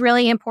 which is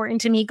really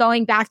important to me.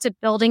 Going back to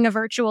building a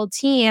virtual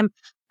team,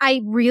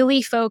 I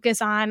really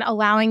focus on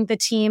allowing the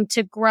team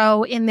to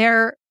grow in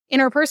their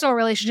interpersonal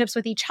relationships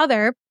with each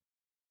other.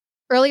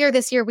 Earlier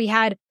this year, we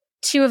had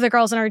two of the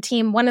girls on our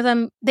team. One of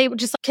them, they were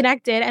just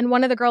connected, and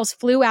one of the girls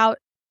flew out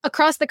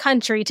across the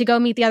country to go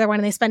meet the other one,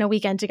 and they spent a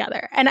weekend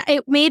together. And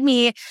it made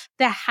me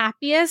the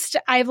happiest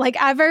I've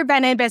ever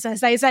been in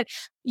business. I said,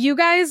 you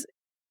guys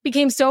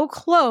became so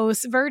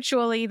close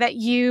virtually that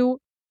you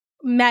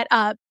met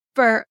up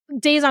for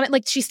days on it.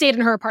 Like she stayed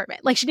in her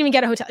apartment. Like she didn't even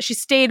get a hotel. She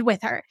stayed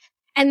with her.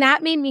 And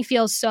that made me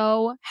feel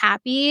so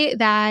happy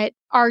that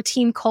our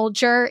team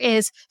culture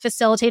is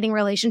facilitating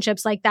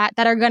relationships like that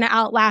are going to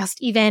outlast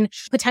even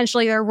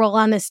potentially their role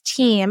on this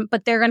team,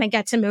 but they're going to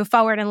get to move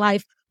forward in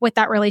life with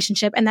that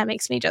relationship. And that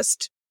makes me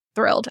just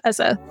thrilled as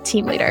a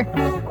team leader.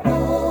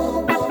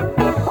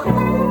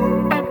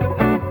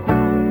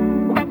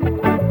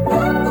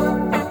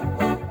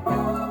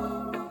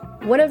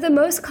 One of the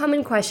most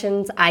common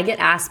questions I get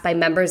asked by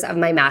members of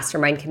my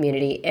mastermind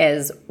community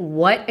is,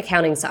 what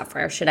accounting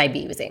software should I be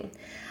using?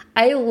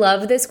 I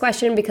love this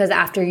question because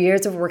after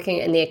years of working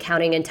in the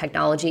accounting and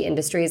technology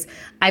industries,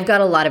 I've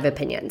got a lot of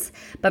opinions.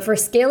 But for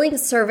scaling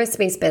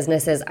service-based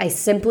businesses, I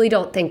simply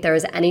don't think there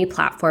is any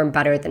platform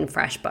better than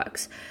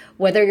FreshBooks.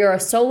 Whether you're a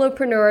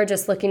solopreneur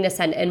just looking to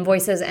send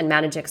invoices and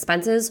manage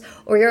expenses,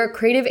 or you're a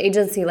creative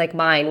agency like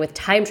mine with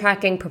time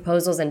tracking,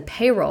 proposals, and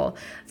payroll,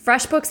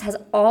 FreshBooks has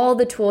all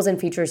the tools and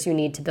features you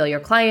need to bill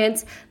your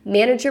clients,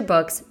 manage your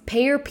books,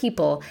 pay your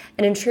people,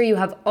 and ensure you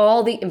have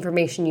all the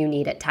information you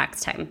need at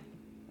tax time.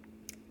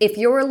 If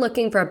you're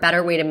looking for a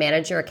better way to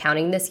manage your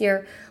accounting this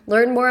year,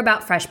 learn more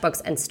about FreshBooks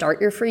and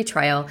start your free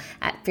trial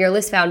at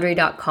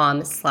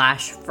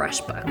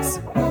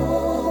fearlessfoundry.com/freshbooks.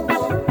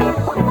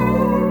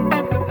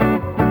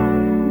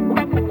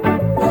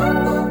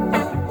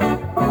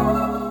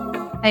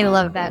 I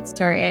love that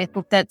story. I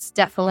think that's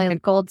definitely a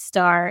gold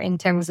star in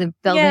terms of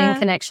building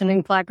connection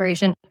and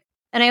collaboration.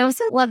 And I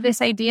also love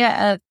this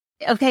idea of,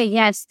 okay,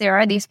 yes, there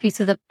are these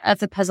pieces of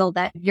the puzzle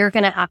that you're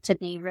going to have to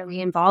be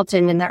really involved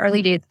in the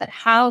early days, but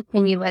how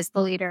can you as the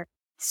leader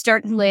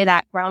start to lay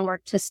that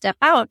groundwork to step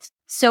out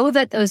so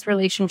that those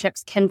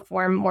relationships can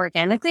form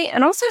organically,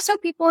 and also so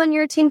people in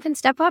your team can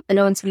step up and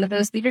own some of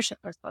those leadership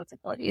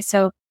responsibilities.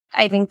 So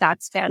I think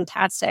that's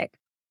fantastic.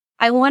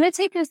 I want to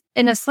take us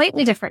in a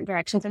slightly different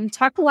direction and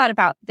talk a lot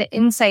about the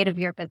inside of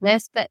your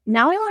business, but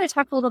now I want to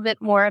talk a little bit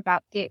more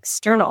about the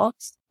external,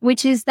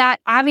 which is that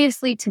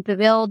obviously to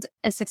build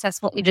a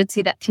successful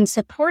agency that can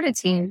support a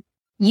team,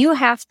 you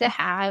have to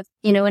have,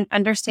 an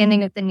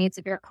understanding of the needs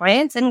of your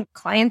clients and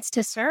clients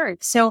to serve.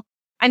 So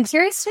I'm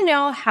curious to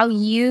know how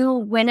you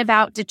went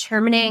about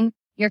determining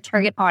your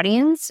target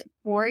audience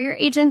for your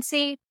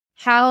agency,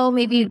 how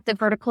maybe the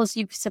verticals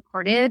you've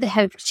supported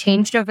have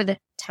changed over the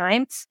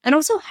time, and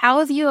also how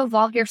have you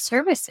evolved your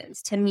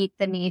services to meet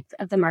the needs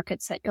of the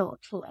markets that you're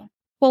looking at?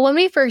 Well, when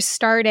we first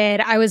started,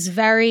 I was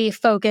very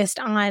focused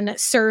on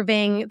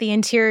serving the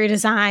interior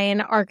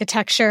design,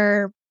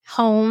 architecture,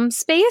 home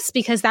space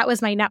because that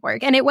was my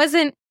network. And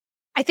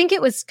I think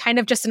it was kind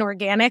of just an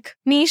organic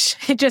niche.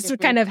 It just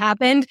kind of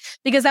happened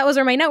because that was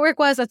where my network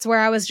was. That's where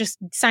I was just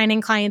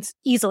signing clients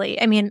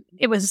easily. I mean,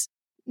 it was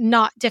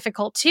not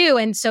difficult too.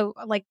 And so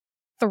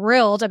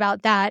thrilled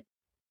about that.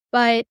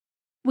 But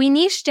we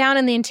niched down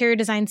in the interior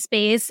design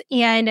space.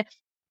 And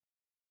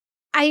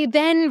I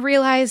then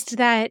realized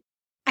that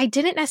I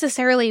didn't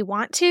necessarily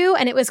want to.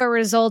 And it was a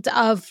result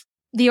of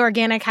the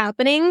organic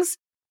happenings.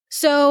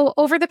 So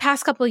over the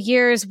past couple of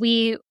years,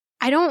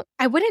 I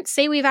wouldn't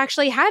say we've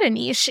actually had a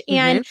niche.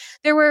 And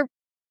there were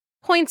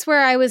points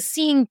where I was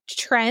seeing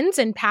trends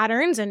and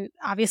patterns. And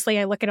obviously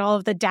I look at all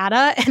of the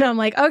data and I'm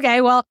like, okay,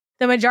 well,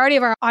 the majority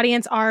of our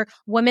audience are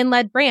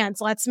women-led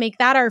brands. Let's make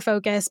that our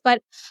focus.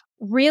 But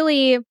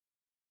really,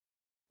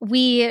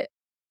 we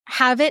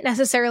haven't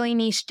necessarily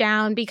niched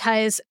down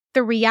because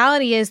the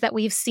reality is that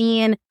we've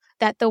seen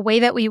that the way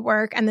that we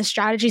work and the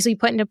strategies we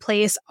put into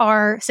place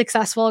are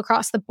successful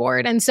across the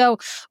board. And so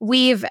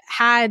we've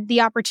had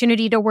the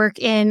opportunity to work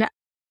in,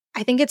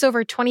 I think it's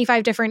over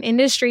 25 different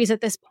industries at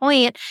this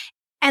point.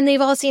 And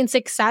they've all seen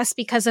success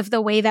because of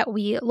the way that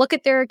we look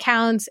at their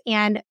accounts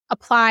and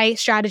apply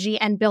strategy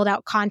and build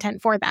out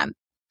content for them.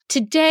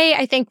 Today,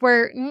 I think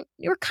we're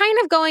kind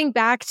of going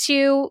back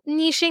to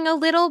niching a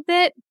little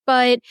bit,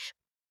 but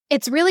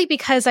it's really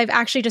because I've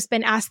actually just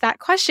been asked that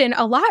question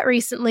a lot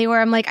recently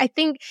where I'm like, I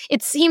think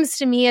it seems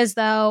to me as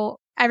though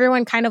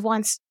everyone kind of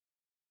wants,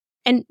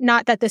 and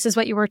not that this is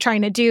what you were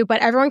trying to do,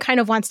 but everyone kind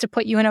of wants to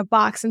put you in a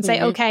box and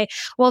say, okay,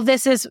 well,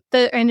 this is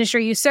the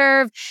industry you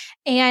serve.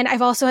 And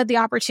I've also had the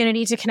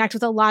opportunity to connect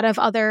with a lot of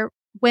other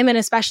women,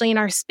 especially in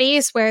our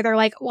space, where they're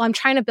like, well, I'm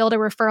trying to build a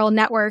referral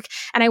network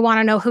and I want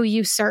to know who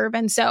you serve.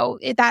 And so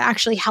that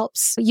actually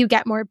helps you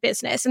get more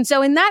business. And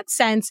so in that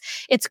sense,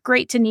 it's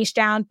great to niche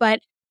down. But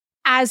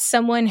as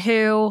someone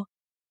who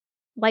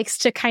likes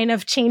to kind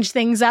of change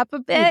things up a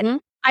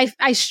bit,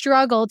 I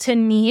struggle to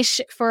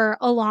niche for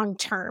a long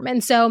term.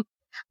 And so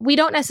we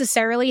don't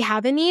necessarily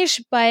have a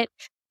niche, but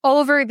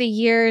over the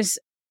years,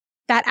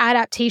 that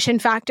adaptation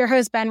factor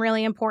has been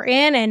really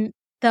important. And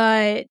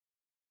the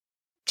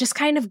just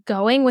kind of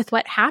going with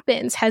what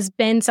happens has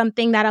been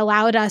something that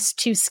allowed us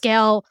to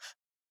scale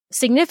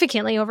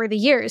significantly over the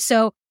years.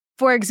 So,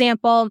 for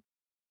example,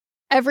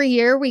 every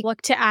year we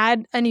look to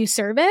add a new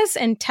service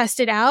and test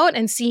it out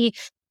and see,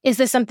 is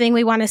this something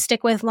we want to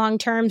stick with long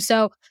term?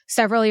 So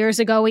several years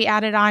ago, we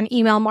added on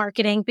email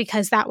marketing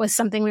because that was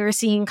something we were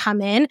seeing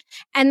come in.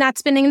 And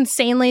that's been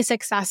insanely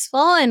successful.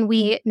 And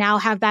we now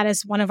have that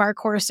as one of our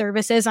core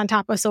services on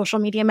top of social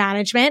media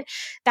management.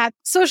 That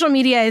social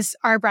media is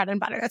our bread and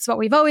butter. That's what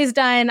we've always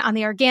done on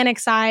the organic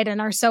side and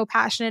are so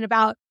passionate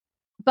about.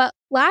 But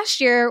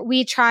last year,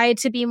 we tried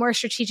to be more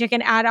strategic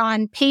and add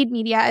on paid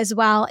media as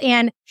well.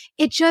 And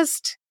it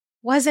just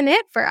wasn't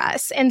it for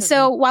us. And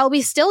so while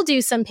we still do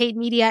some paid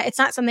media, it's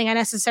not something I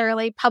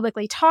necessarily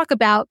publicly talk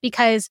about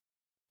because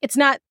it's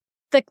not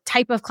the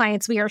type of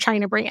clients we are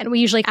trying to bring in.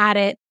 We usually add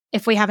it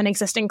if we have an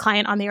existing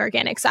client on the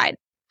organic side.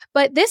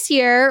 But this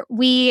year,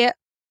 we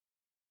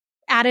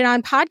added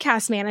on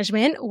podcast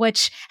management,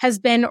 which has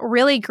been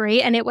really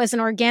great. And it was an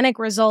organic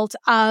result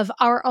of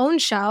our own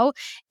show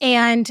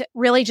and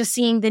really just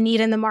seeing the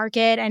need in the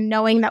market and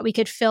knowing that we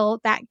could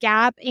fill that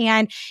gap.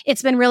 And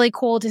it's been really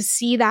cool to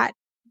see that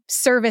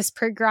service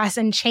progress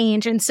and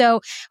change. And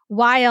so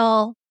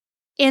while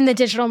in the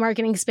digital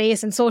marketing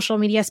space and social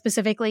media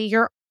specifically,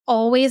 you're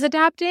always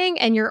adapting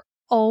and you're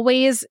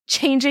always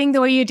changing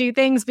the way you do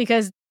things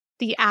because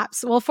the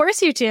apps will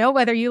force you to,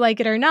 whether you like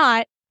it or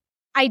not.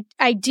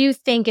 I do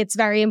think it's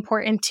very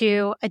important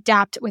to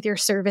adapt with your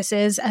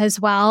services as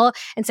well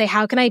and say,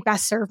 how can I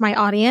best serve my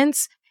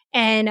audience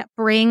and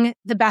bring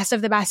the best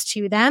of the best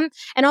to them?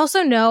 And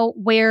also know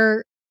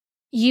where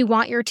you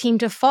want your team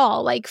to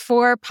fall. Like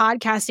for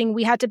podcasting,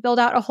 we had to build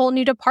out a whole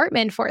new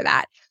department for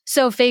that.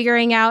 So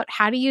figuring out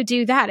how do you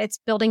do that? It's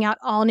building out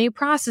all new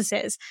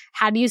processes.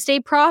 How do you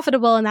stay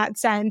profitable in that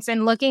sense?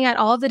 And looking at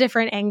all the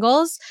different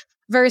angles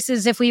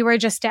versus if we were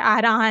just to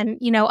add on,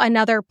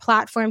 another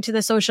platform to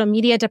the social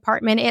media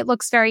department, it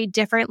looks very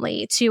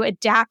differently to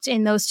adapt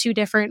in those two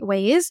different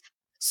ways.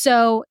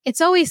 So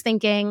it's always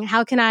thinking,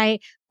 how can I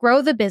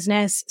grow the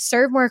business,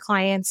 serve more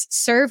clients,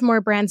 serve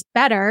more brands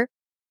better,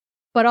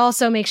 but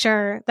also make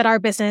sure that our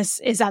business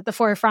is at the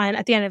forefront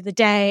at the end of the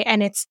day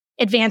and it's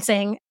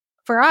advancing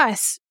for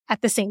us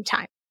at the same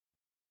time.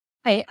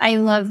 I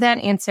love that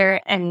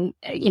answer. And,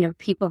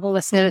 people who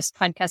listen to this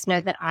podcast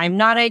know that I'm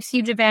not a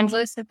huge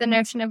evangelist of the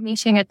notion of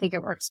niching. I think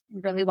it works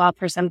really well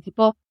for some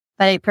people,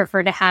 but I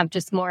prefer to have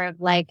just more of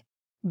like,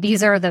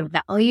 these are the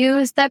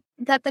values that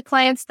the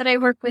clients that I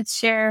work with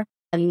share.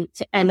 And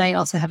I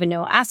also have a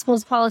no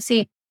assholes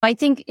policy. I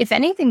think if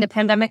anything, the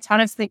pandemic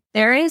taught us that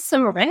there is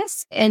some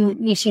risk in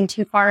niching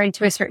too far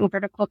into a certain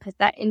vertical because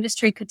that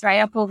industry could dry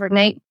up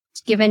overnight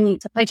given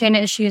supply chain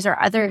issues or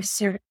other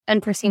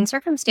unforeseen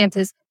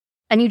circumstances.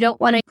 And you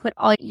don't want to put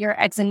all your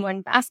eggs in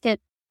one basket.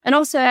 And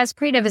also as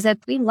creative is that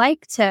we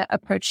like to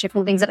approach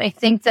different things. And I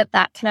think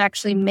that can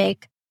actually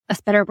make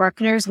us better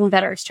marketers and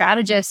better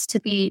strategists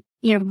to be,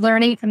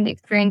 learning from the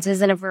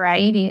experiences in a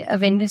variety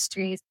of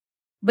industries.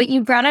 But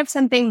you brought up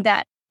something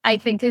that I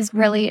think is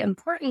really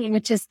important,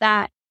 which is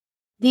that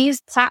these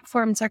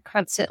platforms are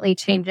constantly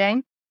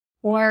changing,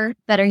 or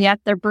better yet,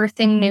 they're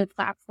birthing new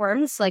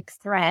platforms like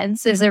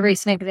Threads is a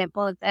recent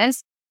example of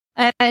this.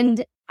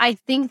 And I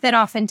think that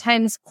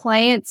oftentimes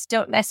clients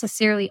don't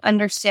necessarily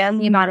understand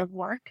the amount of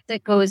work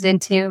that goes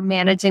into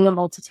managing a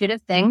multitude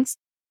of things.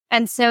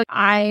 And so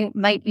I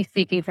might be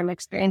speaking from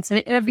experience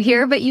over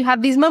here, but you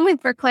have these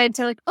moments where clients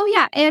are like, oh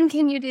yeah, and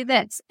can you do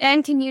this?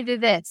 And can you do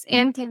this?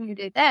 And can you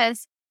do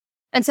this?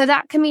 And so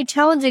that can be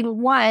challenging.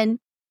 One,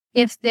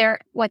 if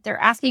what they're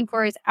asking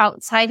for is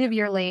outside of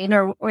your lane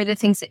or the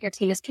things that your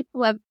team is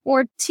capable of,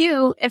 or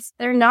two, if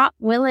they're not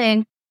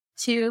willing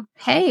to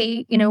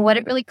pay, what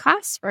it really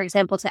costs, for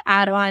example, to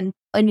add on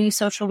a new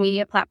social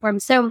media platform.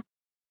 So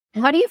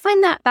how do you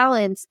find that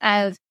balance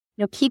of,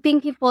 keeping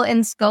people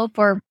in scope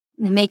or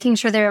making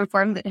sure they're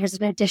informed that there's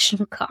an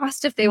additional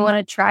cost if they want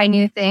to try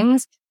new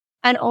things?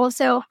 And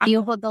also, how do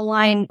you hold the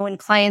line when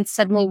clients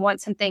suddenly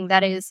want something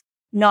that is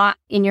not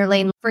in your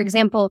lane? For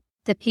example,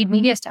 the paid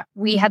media stuff,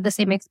 we had the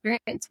same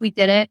experience. We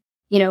did it,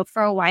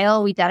 for a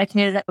while. We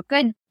dedicated a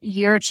good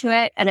year to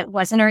it and it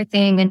wasn't our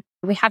thing. And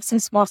we have some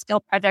small scale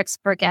projects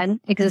for,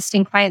 again,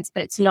 existing clients,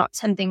 but it's not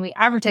something we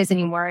advertise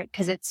anymore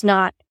because it's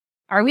not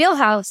our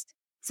wheelhouse.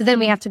 So then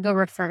we have to go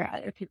refer to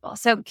other people.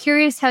 So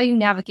curious how you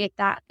navigate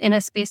that in a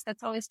space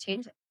that's always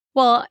changing.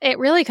 Well, it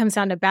really comes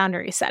down to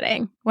boundary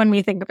setting when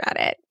we think about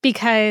it,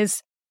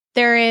 because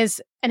there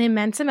is an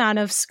immense amount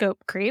of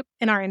scope creep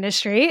in our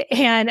industry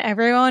and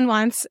everyone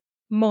wants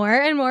more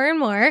and more and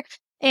more.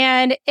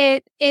 And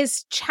it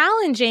is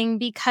challenging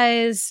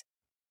because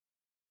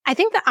I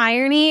think the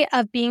irony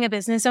of being a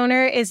business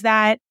owner is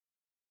that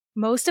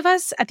most of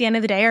us at the end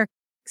of the day are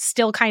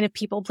still kind of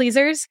people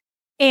pleasers.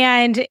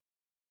 And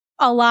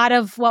a lot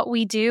of what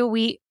we do,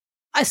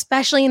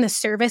 especially in the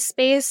service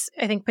space,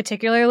 I think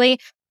particularly,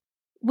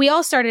 we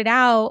all started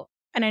out,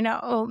 and I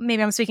know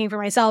maybe I'm speaking for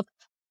myself,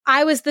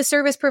 I was the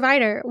service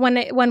provider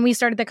when we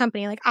started the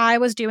company. Like I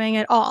was doing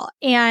it all.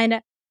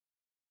 And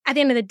at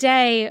the end of the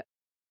day,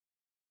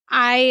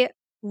 I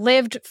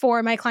lived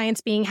for my clients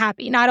being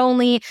happy, not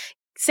only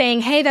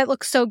saying, hey, that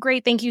looks so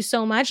great. Thank you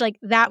so much. Like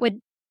that would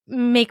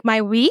make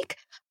my week.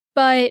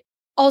 But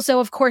also,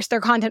 of course, their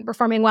content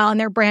performing well and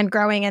their brand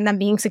growing and them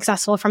being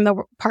successful from the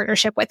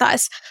partnership with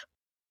us.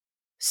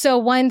 So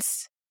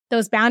once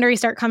those boundaries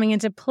start coming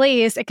into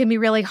place, it can be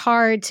really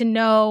hard to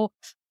know,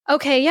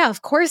 okay, yeah,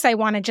 of course, I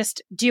want to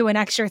just do an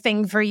extra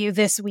thing for you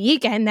this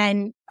week. And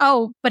then,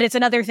 but it's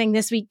another thing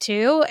this week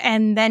too.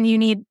 And then you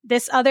need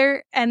this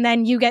other, and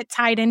then you get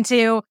tied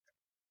into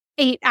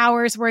 8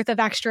 hours worth of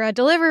extra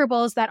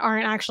deliverables that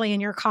aren't actually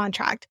in your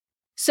contract.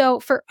 So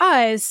for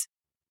us,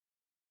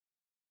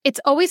 it's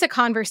always a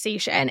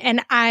conversation.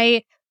 And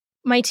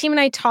my team and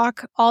I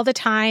talk all the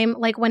time.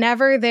 Like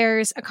whenever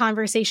there's a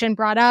conversation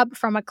brought up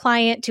from a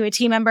client to a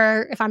team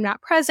member, if I'm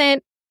not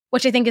present,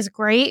 which I think is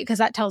great because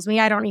that tells me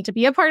I don't need to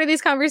be a part of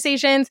these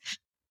conversations.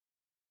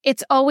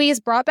 it's always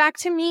brought back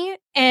to me.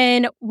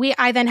 And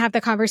I then have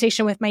the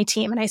conversation with my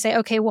team and I say,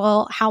 okay,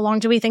 well, how long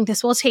do we think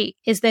this will take?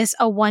 Is this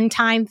a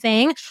one-time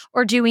thing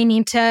or do we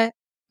need to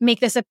make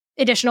this an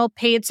additional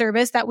paid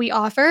service that we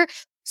offer?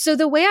 So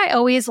the way I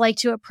always like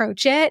to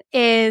approach it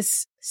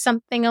is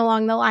something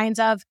along the lines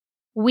of,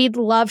 we'd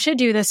love to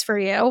do this for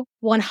you,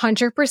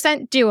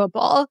 100%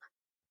 doable.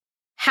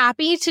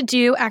 Happy to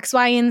do X,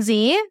 Y, and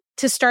Z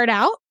to start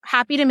out.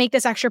 Happy to make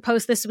this extra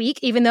post this week,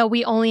 even though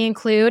we only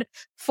include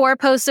 4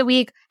 posts a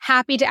week.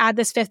 Happy to add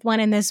this 5th one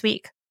in this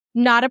week.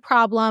 Not a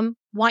problem.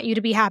 Want you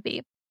to be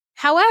happy.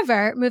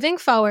 However, moving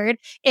forward,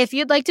 if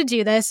you'd like to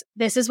do this,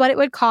 this is what it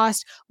would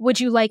cost. Would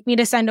you like me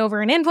to send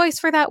over an invoice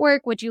for that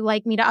work? Would you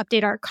like me to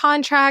update our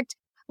contract?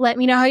 Let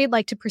me know how you'd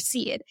like to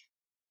proceed.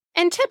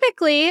 And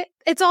typically,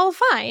 it's all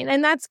fine.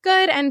 And that's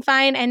good and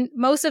fine. And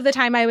most of the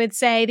time, I would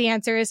say the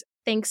answer is,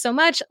 thanks so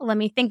much. Let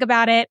me think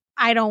about it.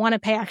 I don't want to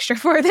pay extra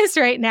for this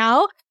right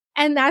now.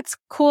 And that's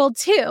cool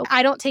too.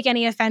 I don't take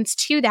any offense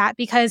to that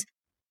because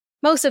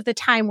most of the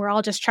time, we're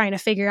all just trying to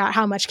figure out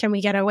how much can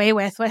we get away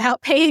with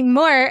without paying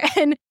more.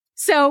 And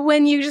so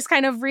when you just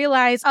kind of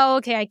realize, oh,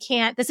 okay, I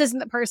can't, this isn't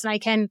the person I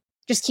can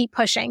just keep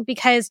pushing,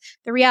 because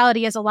the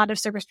reality is a lot of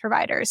service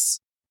providers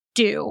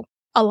do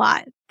a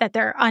lot that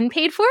they're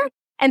unpaid for.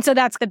 And so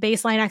that's the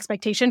baseline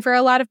expectation for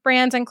a lot of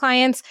brands and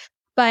clients.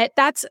 But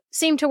that's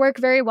seemed to work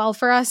very well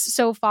for us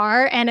so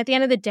far. And at the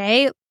end of the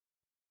day,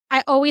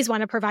 I always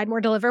want to provide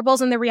more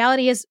deliverables. And the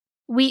reality is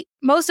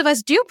most of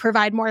us do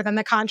provide more than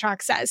the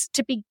contract says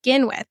to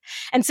begin with.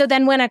 And so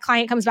then when a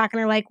client comes back and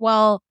they're like,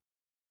 well,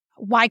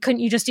 why couldn't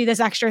you just do this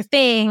extra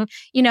thing?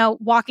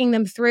 Walking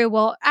them through,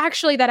 well,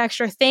 actually that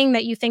extra thing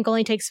that you think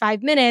only takes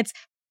 5 minutes,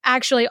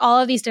 actually all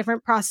of these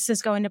different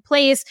processes go into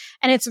place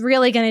and it's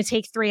really going to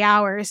take 3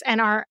 hours.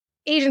 And our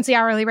agency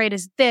hourly rate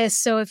is this.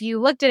 So if you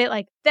looked at it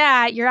like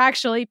that, you're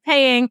actually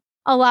paying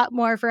a lot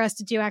more for us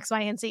to do X,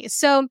 Y, and Z.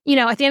 So,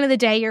 at the end of the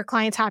day, your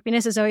client's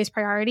happiness is always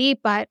priority,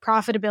 but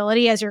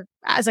profitability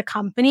as a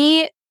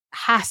company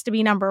has to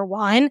be number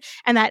one.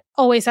 And that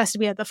always has to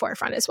be at the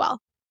forefront as well.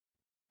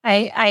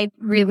 I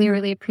really,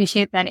 really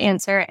appreciate that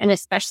answer. And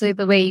especially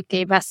the way you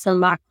gave us some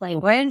mock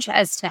language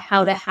as to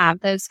how to have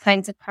those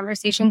kinds of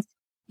conversations,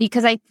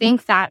 because I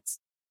think that's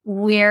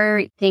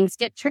where things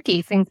get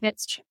tricky. Things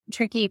get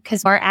tricky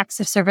because we're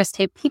acts of service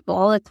type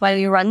people. That's why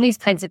we run these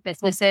kinds of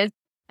businesses.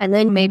 And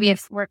then maybe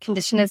if we're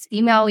conditioned as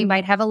female, we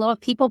might have a little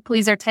people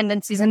pleaser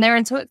tendencies in there.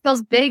 And so it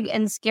feels big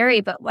and scary.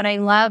 But what I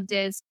loved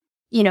is,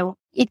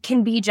 it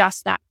can be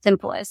just that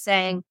simple as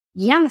saying,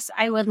 yes,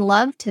 I would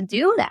love to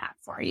do that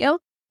for you.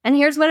 And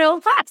here's what it'll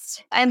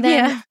cost. And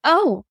then,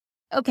 oh,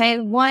 okay,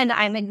 one,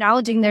 I'm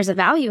acknowledging there's a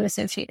value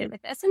associated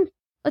with this. And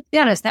let's be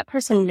honest, that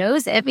person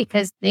knows it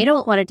because they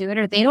don't want to do it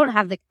or they don't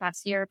have the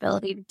capacity or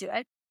ability to do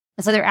it.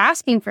 And so they're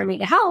asking for me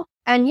to help.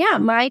 And yeah,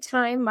 my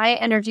time, my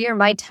energy, or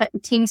my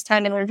team's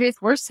time and energy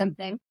is worth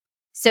something.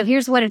 So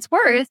here's what it's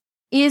worth.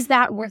 Is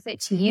that worth it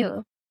to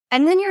you?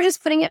 And then you're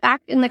just putting it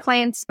back in the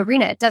client's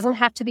arena. It doesn't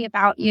have to be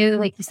about you.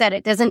 Like you said,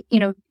 it doesn't,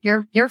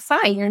 you're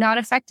fine. You're not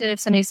affected if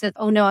somebody says,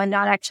 oh no, I'm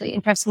not actually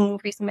interested in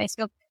increasing my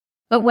skill.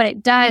 But what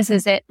it does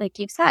is it, like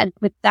you said,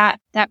 with that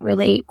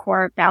really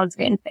core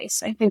boundary in place.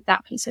 So I think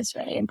that piece is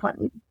really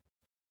important.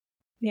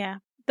 Yeah.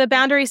 The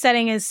boundary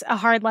setting is a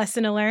hard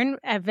lesson to learn,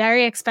 a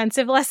very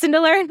expensive lesson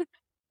to learn,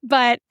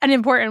 but an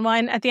important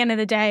one at the end of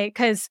the day,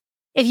 because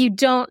if you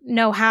don't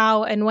know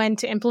how and when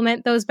to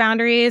implement those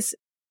boundaries,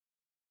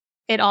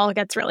 it all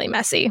gets really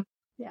messy.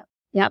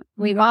 Yep.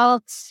 We've all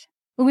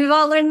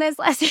learned this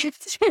lesson.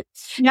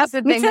 That's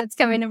the thing that's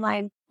coming to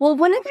mind. Well,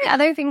 one of the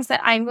other things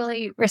that I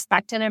really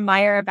respect and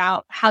admire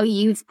about how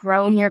you've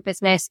grown your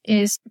business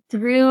is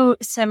through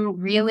some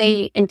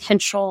really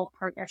intentional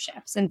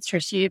partnerships and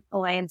strategic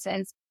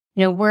alliances.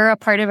 We're a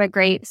part of a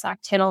great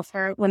Slack channel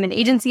for women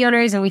agency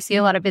owners, and we see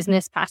a lot of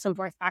business pass and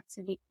forth back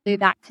to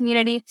that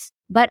community.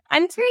 But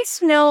I'm curious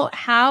to know,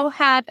 how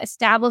have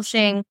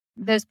establishing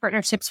those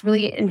partnerships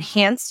really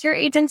enhanced your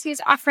agency's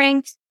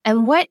offering?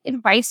 And what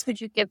advice would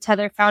you give to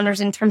other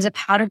founders in terms of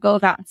how to go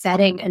about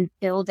vetting and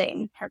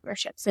building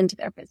partnerships into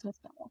their business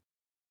model?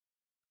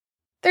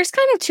 There's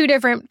kind of 2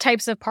 different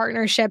types of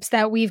partnerships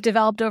that we've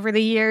developed over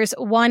the years.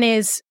 One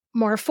is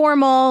more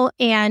formal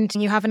and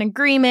you have an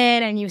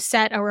agreement and you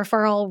set a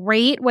referral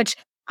rate, which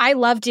I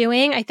love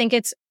doing. I think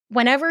it's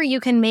whenever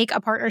you can make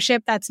a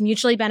partnership that's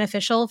mutually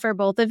beneficial for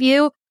both of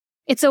you,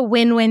 it's a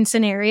win-win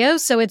scenario.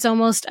 So it's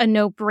almost a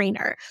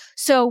no-brainer.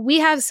 So we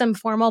have some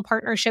formal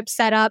partnerships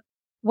set up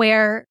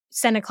where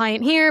send a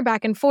client here,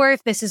 back and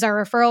forth. This is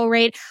our referral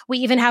rate. We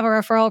even have a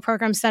referral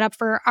program set up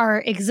for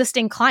our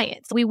existing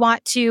clients. We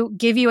want to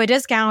give you a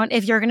discount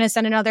if you're going to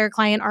send another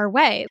client our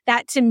way.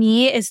 That to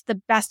me is the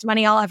best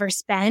money I'll ever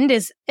spend,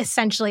 is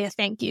essentially a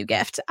thank you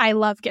gift. I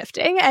love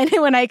gifting. And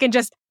when I can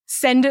just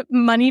send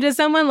money to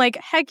someone, like,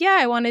 heck yeah,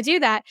 I want to do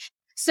that.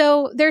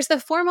 So there's the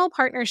formal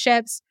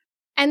partnerships.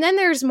 And then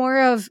there's more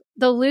of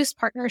the loose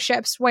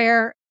partnerships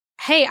where,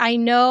 hey, I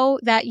know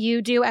that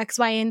you do X,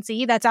 Y, and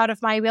Z. That's out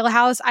of my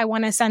wheelhouse. I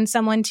want to send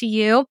someone to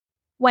you.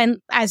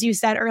 when, as you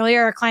said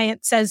earlier, a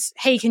client says,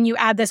 hey, can you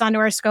add this onto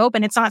our scope?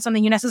 And it's not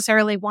something you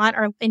necessarily want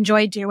or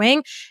enjoy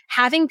doing.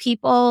 Having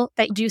people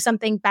that do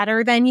something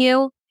better than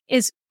you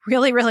is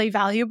really, really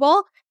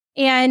valuable.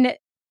 And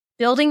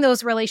building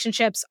those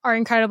relationships are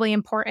incredibly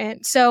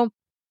important. So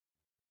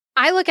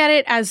I look at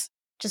it as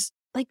just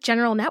like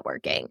general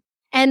networking.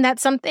 And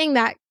that's something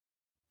that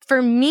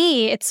for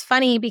me, it's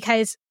funny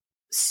because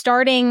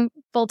starting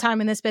full-time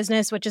in this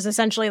business, which is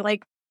essentially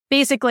like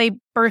basically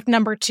birth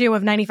number 2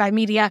 of 95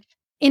 Media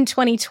in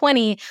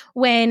 2020,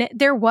 when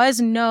there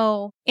was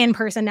no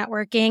in-person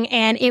networking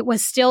and it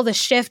was still the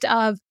shift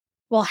of,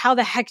 well, how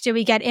the heck do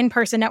we get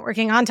in-person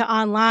networking onto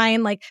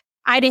online? Like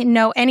I didn't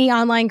know any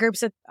online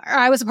groups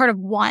I was a part of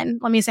one.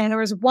 Let me say there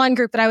was one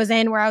group that I was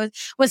in where I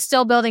was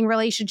still building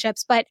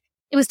relationships, but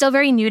it was still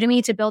very new to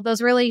me to build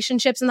those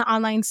relationships in the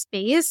online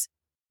space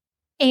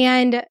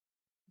and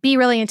be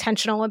really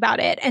intentional about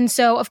it. And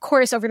so, of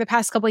course, over the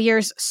past couple of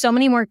years, so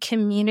many more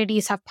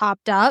communities have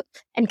popped up,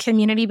 and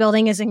community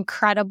building is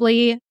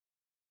incredibly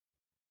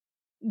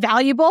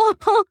valuable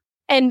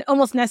and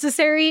almost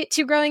necessary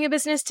to growing a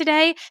business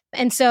today.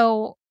 And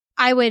so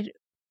I would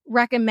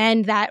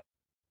recommend that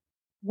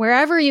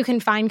wherever you can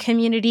find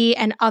community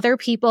and other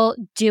people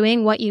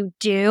doing what you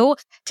do,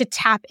 to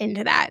tap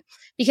into that.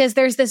 Because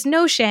there's this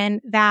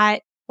notion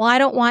that, well, I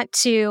don't want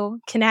to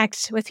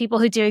connect with people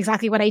who do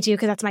exactly what I do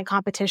because that's my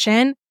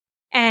competition.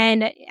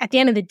 And at the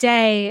end of the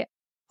day,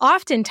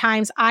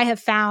 oftentimes I have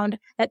found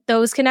that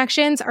those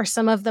connections are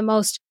some of the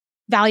most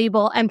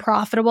valuable and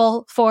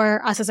profitable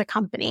for us as a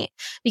company.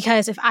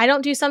 Because if I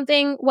don't do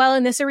something well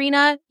in this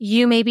arena,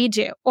 you maybe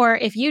do. Or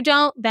if you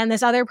don't, then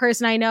this other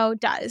person I know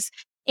does.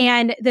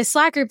 And the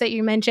Slack group that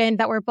you mentioned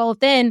that we're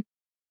both in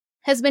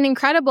has been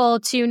incredible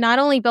to not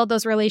only build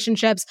those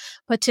relationships,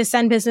 but to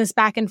send business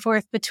back and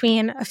forth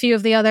between a few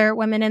of the other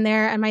women in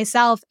there and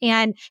myself.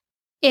 And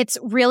it's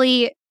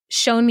really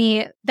shown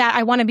me that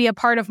I want to be a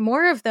part of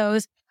more of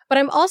those. But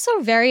I'm also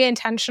very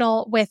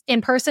intentional with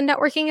in-person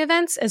networking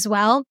events as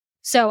well.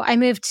 So I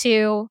moved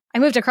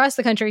across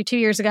the country 2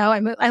 years ago.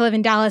 I live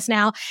in Dallas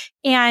now,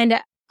 and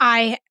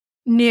I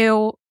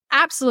knew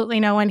absolutely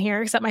no one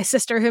here except my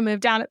sister who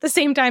moved down at the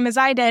same time as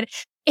I did.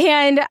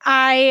 And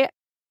I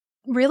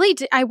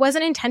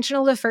wasn't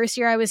intentional the first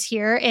year I was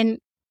here in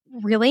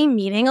really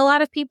meeting a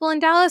lot of people in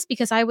Dallas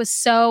because I was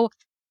so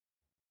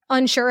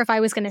unsure if I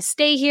was going to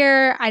stay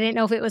here. I didn't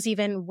know if it was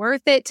even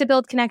worth it to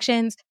build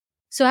connections.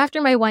 So after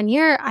my 1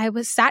 year, I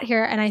was sat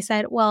here and I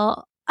said,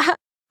 well,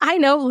 I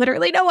know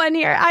literally no one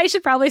here. I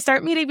should probably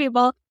start meeting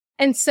people.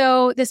 And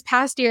so this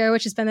past year,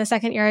 which has been the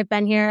second year I've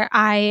been here,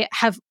 I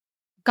have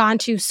gone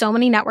to so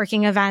many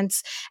networking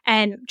events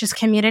and just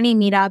community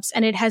meetups.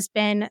 And it has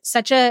been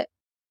such a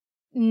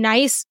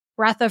nice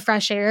breath of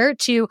fresh air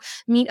to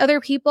meet other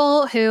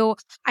people who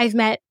I've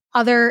met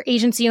other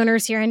agency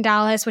owners here in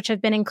Dallas, which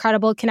have been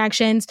incredible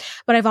connections.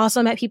 But I've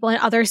also met people in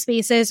other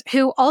spaces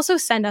who also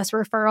send us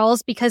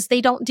referrals because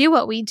they don't do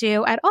what we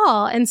do at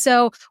all. And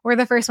so we're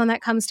the first one that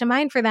comes to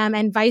mind for them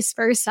and vice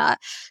versa.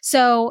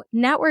 So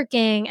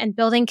networking and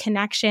building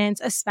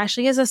connections,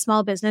 especially as a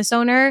small business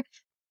owner,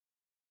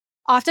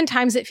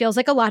 oftentimes it feels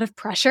like a lot of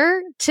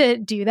pressure to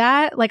do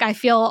that. Like I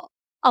feel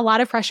a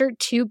lot of pressure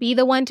to be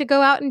the one to go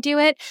out and do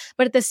it.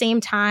 But at the same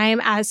time,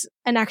 as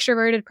an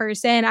extroverted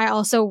person, I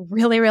also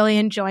really, really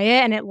enjoy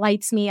it and it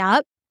lights me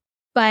up.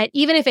 But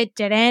even if it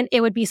didn't,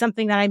 it would be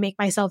something that I make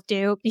myself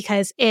do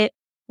because it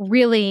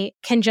really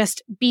can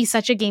just be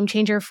such a game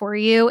changer for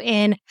you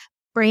in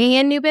bringing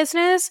in new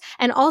business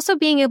and also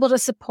being able to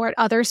support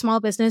other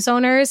small business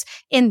owners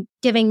in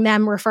giving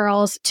them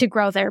referrals to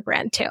grow their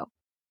brand too.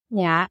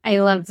 Yeah, I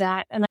love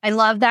that. And I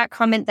love that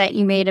comment that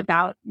you made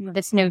about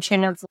this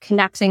notion of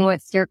connecting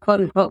with your quote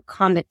unquote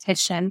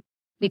competition,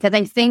 because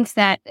I think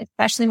that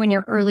especially when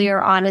you're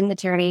earlier on in the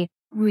journey,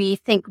 we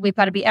think we've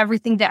got to be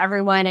everything to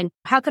everyone. And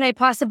how could I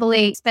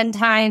possibly spend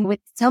time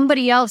with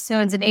somebody else who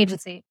owns an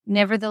agency?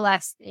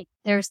 Nevertheless,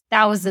 there's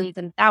thousands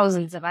and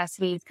thousands of us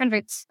in these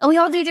countries, and we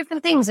all do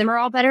different things and we're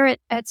all better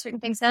at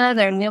certain things than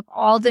others. And we have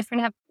all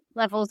different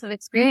levels of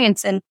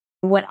experience. And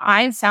what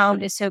I've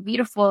found is so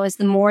beautiful is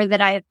the more that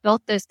I have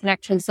built those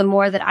connections, the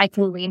more that I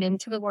can lean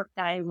into the work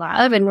that I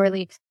love and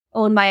really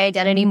own my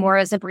identity more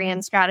as a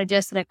brand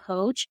strategist and a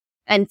coach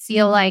and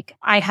feel like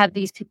I have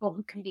these people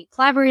who can be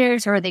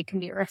collaborators or they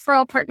can be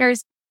referral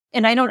partners.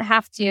 And I don't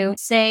have to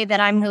say that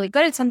I'm really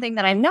good at something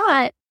that I'm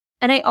not.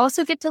 And I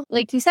also get to,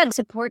 like you said,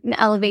 support and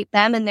elevate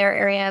them in their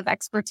area of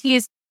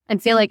expertise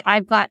and feel like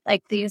I've got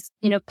like these,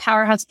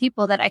 powerhouse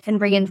people that I can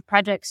bring into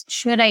projects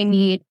should I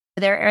need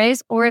their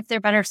areas, or if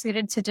they're better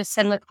suited to just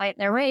send the client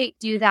their way,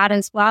 do that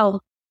as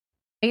well.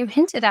 You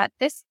hinted at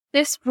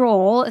this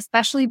role,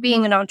 especially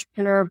being an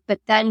entrepreneur, but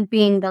then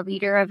being the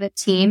leader of a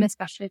team,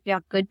 especially if you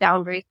have good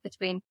boundaries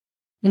between,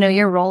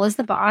 your role as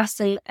the boss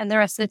and the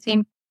rest of the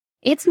team.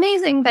 It's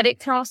amazing, but it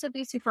can also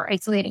be super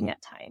isolating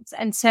at times.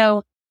 And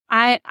so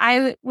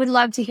I would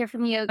love to hear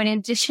from you. In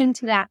addition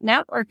to that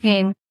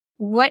networking,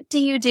 what do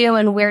you do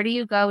and where do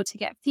you go to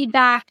get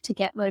feedback, to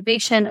get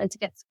motivation, and to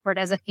get support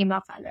as a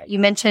female founder? You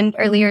mentioned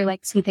earlier,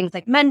 like some things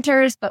like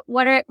mentors, but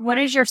what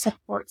does your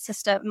support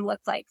system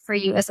look like for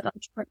you as an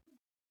entrepreneur?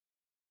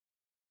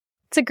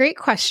 It's a great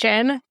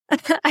question.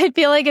 I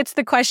feel like it's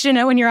the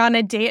question when you're on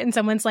a date and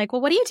someone's like,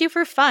 well, what do you do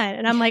for fun?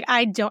 And I'm like,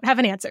 I don't have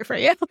an answer for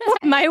you.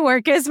 My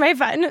work is my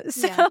fun.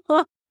 So,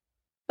 yeah.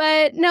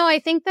 But no, I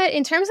think that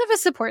in terms of a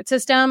support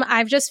system,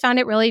 I've just found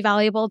it really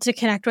valuable to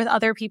connect with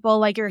other people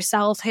like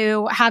yourself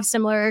who have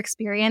similar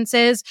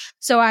experiences.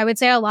 So I would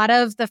say a lot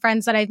of the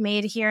friends that I've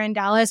made here in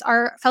Dallas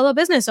are fellow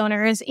business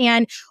owners.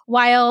 And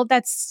while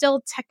that's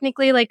still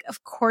technically like,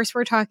 of course,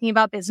 we're talking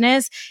about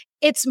business,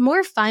 it's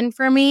more fun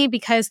for me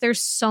because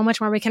there's so much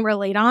more we can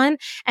relate on.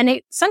 And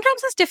it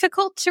sometimes it's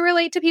difficult to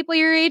relate to people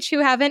your age who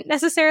haven't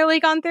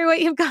necessarily gone through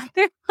what you've gone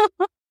through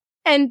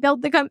and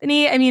built the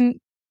company. I mean,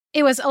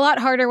 it was a lot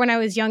harder when I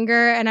was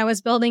younger and I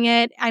was building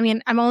it. I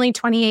mean, I'm only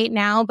 28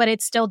 now, but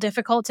it's still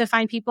difficult to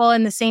find people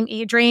in the same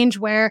age range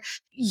where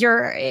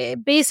your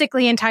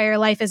basically entire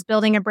life is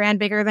building a brand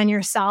bigger than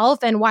yourself.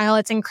 And while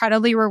it's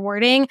incredibly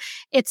rewarding,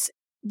 it's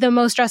the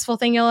most stressful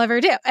thing you'll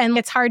ever do. And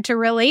it's hard to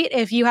relate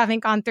if you haven't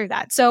gone through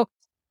that. So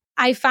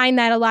I find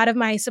that a lot of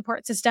my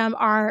support system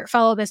are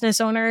fellow business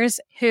owners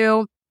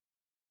who,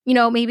 you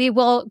know, maybe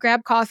we'll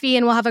grab coffee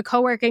and we'll have a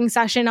co-working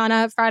session on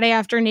a Friday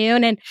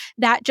afternoon. And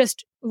that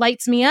just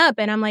lights me up.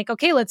 And I'm like,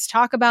 okay, let's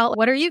talk about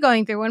what are you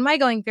going through? What am I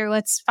going through?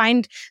 Let's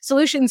find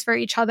solutions for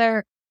each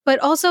other. But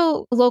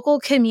also local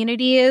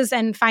communities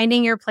and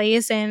finding your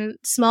place in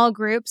small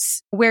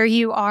groups where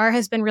you are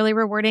has been really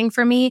rewarding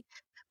for me.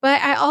 But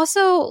I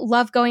also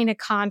love going to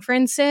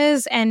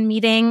conferences and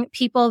meeting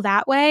people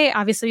that way.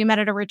 Obviously, we met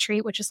at a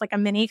retreat, which is like a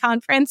mini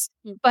conference.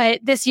 But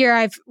this year,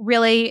 I've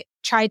really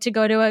tried to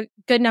go to a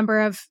good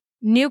number of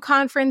new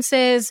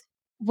conferences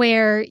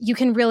where you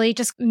can really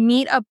just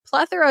meet a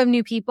plethora of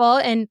new people.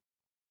 And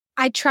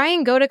I try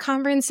and go to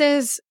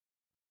conferences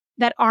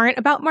that aren't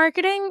about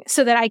marketing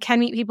so that I can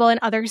meet people in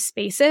other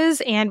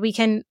spaces. And we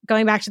can,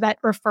 going back to that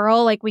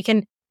referral, like we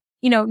can,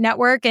 you know,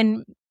 network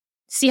and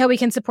see how we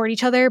can support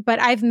each other. But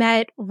I've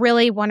met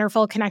really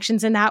wonderful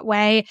connections in that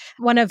way.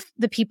 One of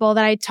the people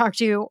that I talk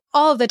to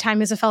all of the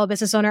time as a fellow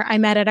business owner, I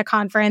met at a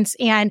conference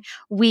and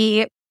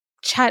we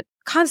chat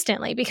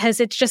constantly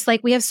because it's just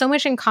like we have so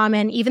much in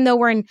common. Even though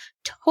we're in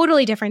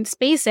totally different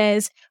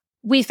spaces,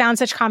 we found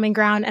such common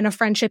ground and a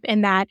friendship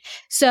in that.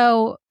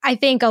 So I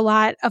think a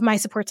lot of my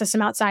support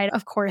system outside,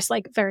 of course,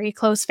 like very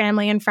close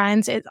family and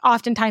friends, it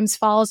oftentimes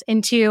falls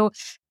into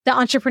the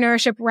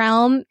entrepreneurship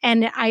realm.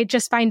 And I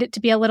just find it to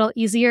be a little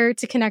easier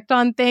to connect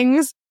on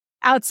things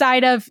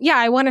outside of, yeah,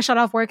 I want to shut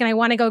off work and I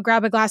want to go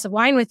grab a glass of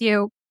wine with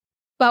you,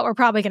 but we're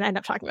probably going to end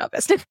up talking about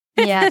business.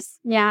 Yes.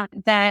 Yeah.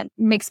 That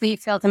makes me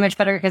feel so much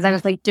better because I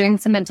was like doing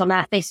some mental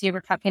math. They see you were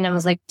talking and I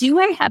was like, do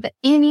I have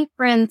any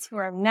friends who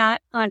are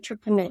not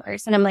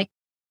entrepreneurs? And I'm like,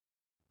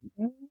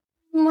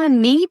 well,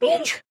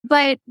 maybe.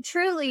 But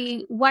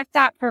truly what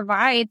that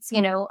provides,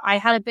 you know, I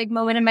had a big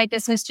moment in my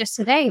business just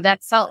today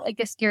that felt like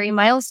a scary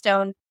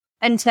milestone.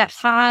 And to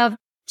have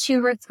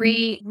 2 or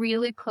 3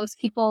 really close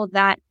people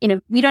that, you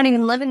know, we don't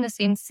even live in the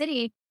same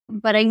city,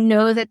 but I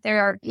know that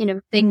there are, you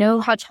know, they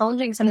know how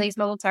challenging some of these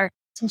moments are,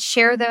 to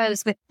share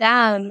those with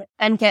them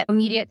and get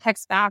immediate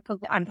text back of,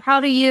 I'm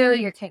proud of you,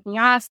 you're kicking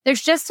off.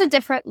 There's just a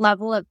different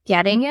level of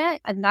getting it.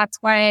 And that's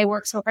why I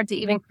work so hard to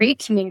even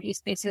create community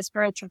spaces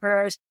for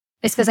entrepreneurs,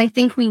 is because I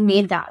think we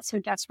need that so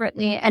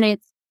desperately. And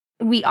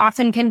we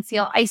often can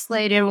feel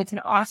isolated, we can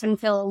often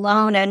feel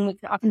alone, and we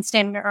can often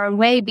stand in our own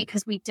way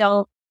because we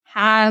don't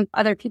have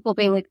other people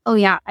being like, oh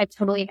yeah, I've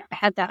totally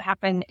had that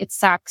happen. It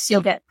sucks. You'll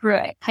get through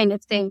it, kind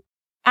of thing.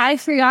 Out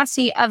of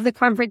curiosity, of the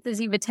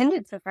conferences you've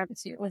attended so far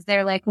this year, was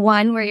there like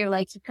one where you're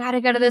like, you got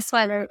to go to this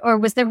one? Or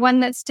was there one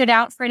that stood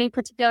out for any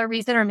particular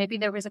reason? Or maybe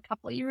there was a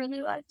couple you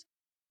really liked?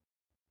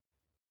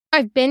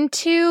 I've been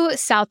to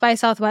South by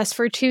Southwest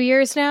for 2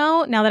 years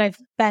now that I've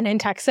been in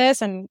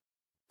Texas and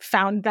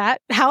found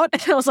that out.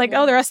 I was like,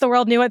 oh, the rest of the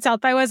world knew what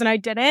South by was and I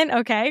didn't.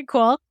 Okay,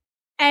 cool.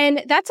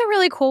 And that's a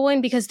really cool one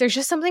because there's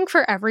just something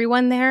for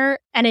everyone there.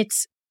 And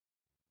it's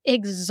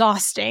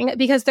exhausting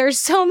because there's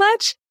so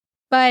much,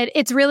 but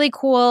it's really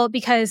cool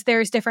because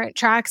there's different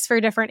tracks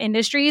for different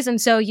industries. And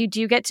so you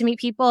do get to meet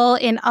people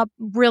in a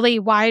really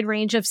wide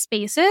range of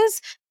spaces.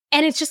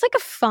 And it's just like a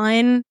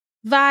fun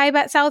vibe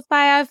at South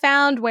by, I've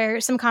found, where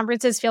some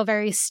conferences feel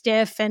very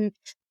stiff and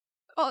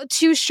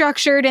too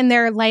structured in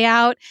their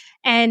layout.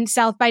 And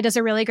South by does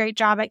a really great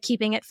job at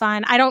keeping it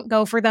fun. I don't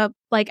go for the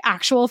like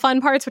actual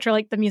fun parts, which are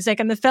like the music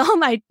and the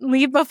film. I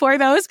leave before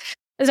those.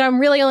 So I'm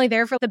really only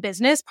there for the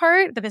business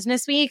part, the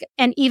business week.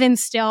 And even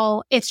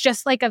still, it's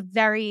just like a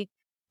very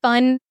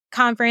fun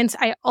conference.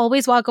 I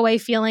always walk away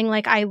feeling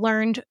like I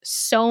learned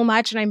so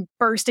much and I'm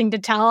bursting to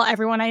tell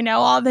everyone I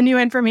know all the new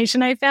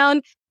information I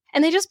found.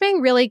 And they just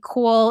bring really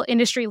cool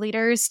industry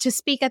leaders to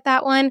speak at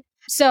that one.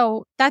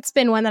 So that's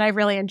been one that I've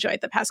really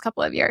enjoyed the past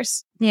couple of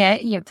years. Yeah,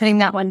 you're putting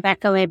that one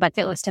back on my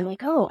bucket list. I'm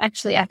like, oh,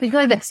 actually, I could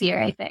go this year,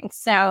 I think.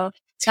 So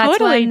that's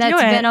totally one that's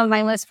been on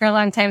my list for a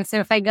long time. So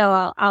if I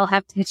go, I'll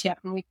have to hit you up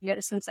and we can go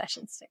to some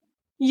sessions soon.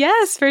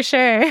 Yes, for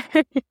sure.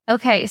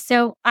 Okay,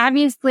 so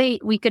obviously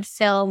we could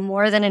fill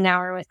more than an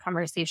hour with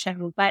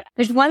conversation, but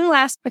there's one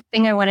last quick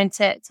thing I wanted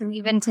to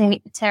weave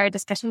into our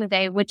discussion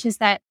today, which is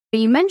that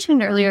you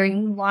mentioned earlier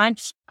you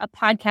launched a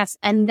podcast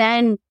and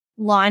then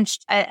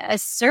launched a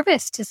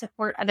service to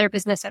support other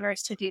business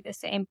owners to do the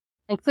same.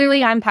 And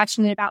clearly I'm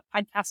passionate about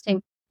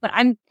podcasting, but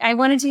I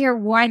wanted to hear,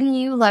 why do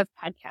you love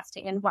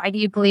podcasting and why do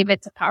you believe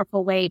it's a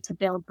powerful way to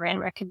build brand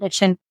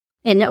recognition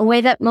in a way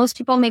that most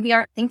people maybe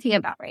aren't thinking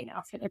about right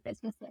now for their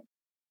businesses?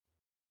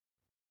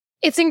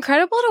 It's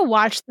incredible to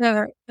watch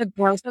the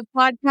growth of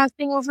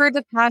podcasting over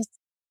the past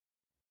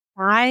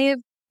 5,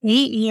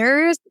 8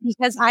 years,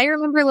 because I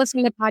remember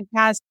listening to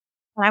podcasts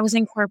when I was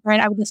in corporate.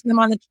 I would listen to them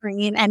on the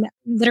train, and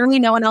literally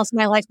no one else in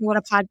my life knew what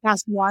a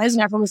podcast was.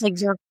 And everyone was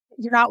like, you're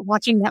not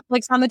watching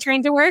Netflix on the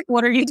train to work?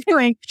 What are you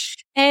doing?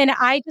 And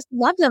I just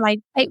loved them.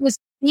 It was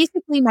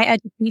basically my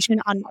education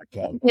on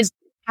marketing, is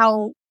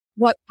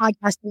what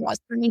podcasting was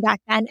for me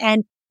back then.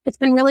 And it's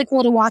been really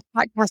cool to watch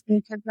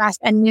podcasting progress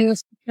and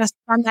move just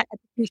from that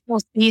educational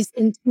space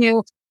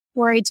into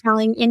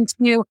storytelling,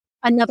 into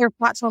another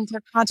platform for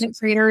content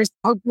creators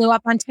who blew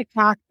up on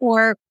TikTok,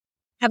 or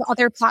have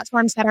other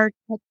platforms that are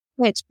like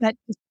Twitch that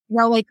just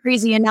grow like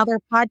crazy, and now they're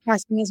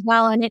podcasting as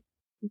well. And it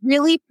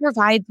really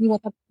provides you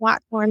with a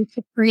platform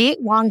to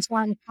create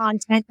long-form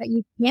content that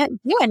you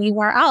can't do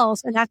anywhere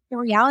else. And that's the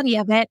reality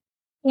of it.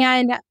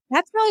 And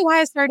that's really why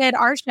I started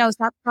our show,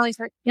 Stop Probably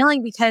Start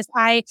Feeling, because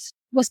I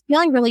was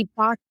feeling really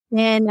boxed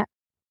in to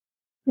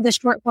the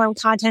short form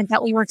content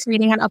that we were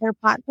creating on other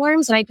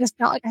platforms. And I just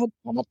felt like I had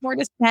so much more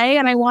to say,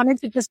 and I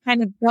wanted to just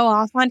kind of go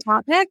off on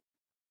topic.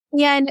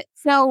 And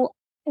so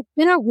it's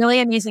been a really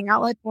amazing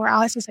outlet for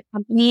us as a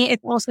company.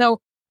 It's also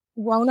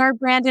grown our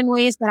brand in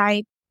ways that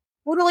I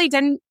totally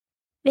didn't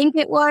think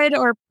it would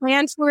or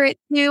plan for it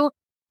to.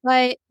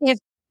 But if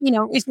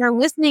you're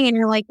listening and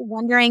you're like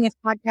wondering if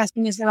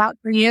podcasting is about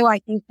for you, I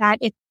think that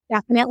it's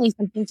definitely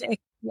something to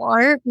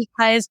explore,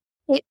 because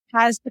it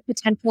has the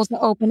potential to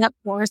open up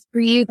doors for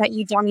you that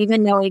you don't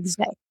even know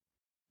exist.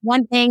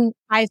 One thing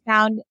I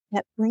found,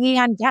 that bringing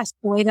on guests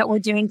the way that we're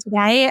doing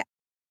today,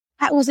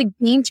 that was a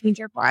game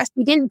changer for us.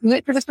 We didn't do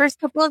it for the first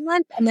couple of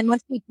months. And then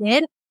once we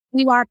did,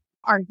 we watched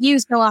our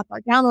views go up,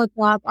 our downloads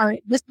go up, our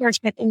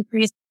listenership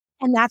increased.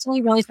 And that's when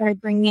we really started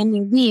bringing in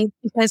new leads,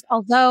 because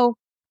although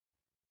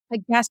a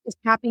guest is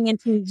tapping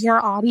into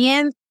your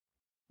audience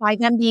by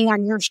them being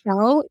on your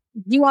show,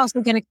 you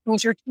also get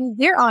exposure to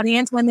their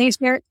audience when they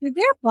share it through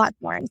their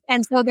platforms.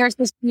 And so there's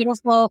this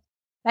beautiful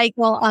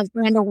cycle of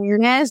brand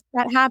awareness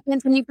that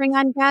happens when you bring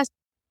on guests,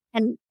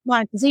 and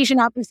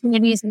monetization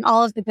opportunities and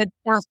all of the good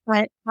stuff.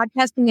 But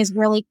podcasting is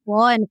really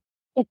cool, and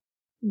it's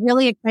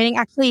really exciting.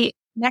 Actually,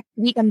 next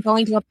week I'm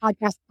going to a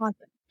podcast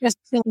conference just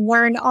to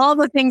learn all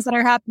the things that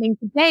are happening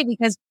today,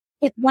 because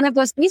it's one of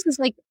those spaces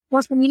like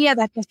social media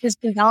that just is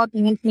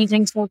developing and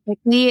changing so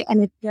quickly,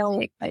 and it's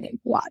really exciting to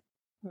watch.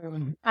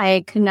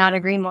 I could not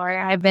agree more.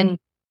 I've been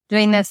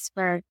doing this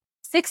for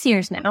 6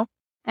 years now,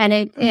 and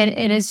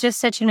it is just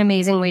such an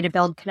amazing way to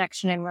build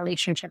connection and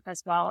relationship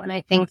as well. And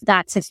I think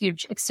that's a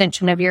huge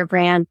extension of your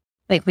brand,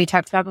 like we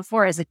talked about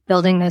before, is like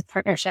building those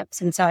partnerships.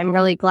 And so I'm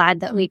really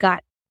glad that we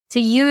got to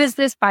use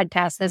this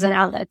podcast as an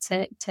outlet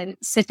to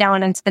sit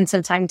down and spend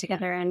some time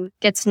together and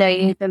get to know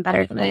you even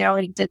better than I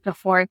already did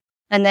before.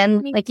 And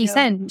then, like you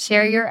said,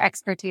 share your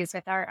expertise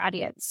with our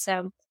audience.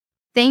 So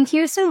thank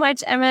you so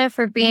much, Emma,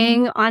 for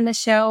being on the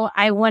show.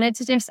 I wanted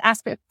to just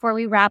ask before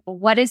we wrap,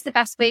 what is the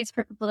best ways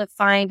for people to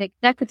find and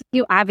connect with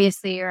you?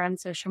 Obviously, you're on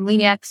social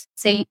media.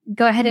 So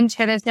go ahead and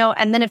share those now.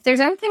 And then if there's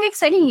anything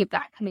exciting you've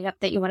got coming up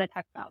that you want to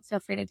talk about,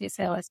 feel free to do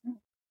so as well.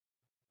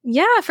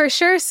 Yeah, for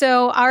sure.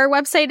 So our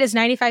website is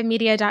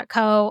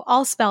 95media.co,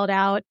 all spelled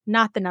out,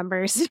 not the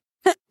numbers.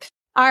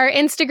 Our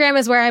Instagram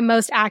is where I'm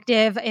most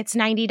active. It's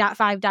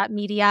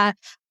 90.5.media.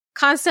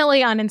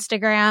 Constantly on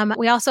Instagram.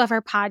 We also have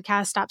our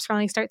podcast, Stop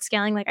Scrolling, Start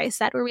Scaling, like I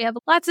said, where we have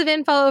lots of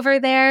info over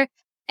there.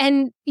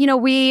 And,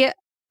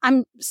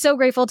 I'm so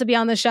grateful to be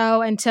on the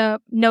show and to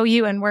know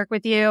you and work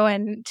with you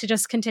and to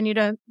just continue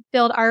to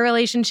build our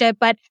relationship.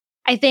 But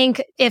I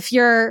think if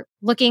you're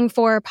looking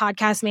for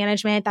podcast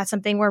management, that's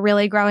something we're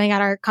really growing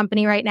at our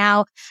company right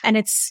now. And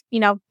it's,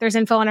 there's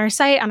info on our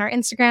site, on our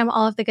Instagram,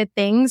 all of the good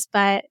things.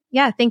 But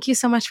yeah, thank you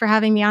so much for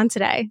having me on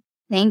today.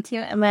 Thank you,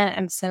 Emma.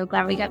 I'm so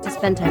glad we got to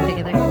spend time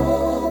together.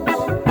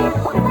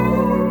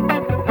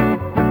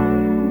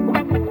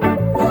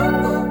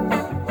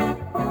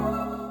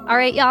 All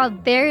right, y'all,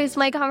 there is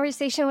my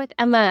conversation with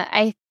Emma.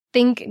 I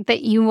think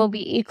that you will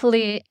be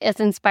equally as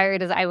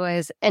inspired as I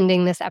was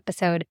ending this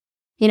episode.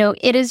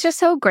 It is just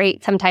so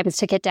great sometimes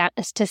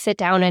to sit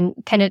down and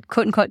kind of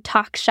quote unquote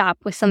talk shop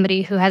with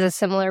somebody who has a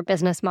similar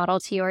business model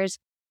to yours.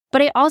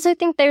 But I also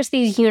think there's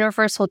these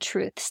universal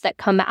truths that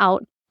come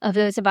out of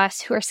those of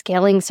us who are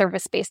scaling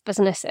service-based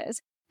businesses.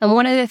 And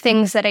one of the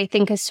things that I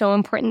think is so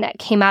important that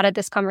came out of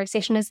this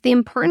conversation is the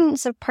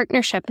importance of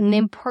partnership and the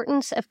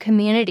importance of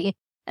community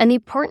and the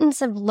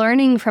importance of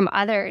learning from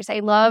others. I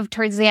love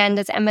towards the end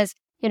as Emma's,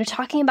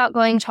 talking about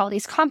going to all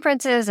these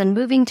conferences and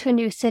moving to a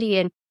new city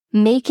and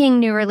making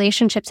new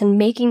relationships and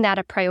making that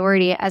a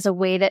priority as a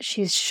way that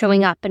she's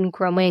showing up and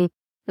growing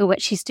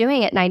what she's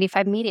doing at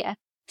 95 Media.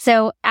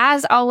 So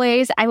as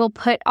always, I will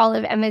put all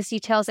of Emma's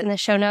details in the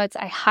show notes.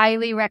 I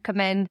highly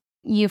recommend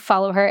you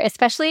follow her,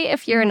 especially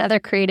if you're another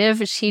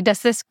creative. She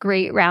does this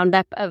great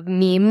roundup of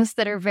memes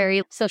that are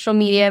very social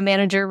media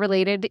manager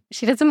related.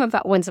 She does them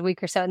about once a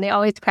week or so, and they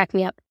always crack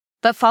me up.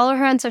 But follow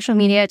her on social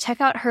media.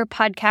 Check out her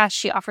podcast.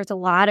 She offers a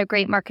lot of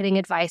great marketing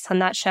advice on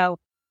that show.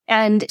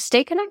 And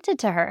stay connected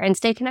to her and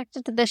stay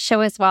connected to this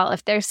show as well.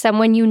 If there's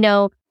someone you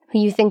know who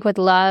you think would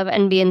love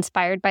and be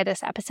inspired by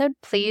this episode,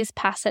 please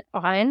pass it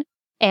on.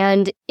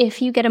 And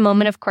if you get a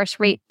moment, of course,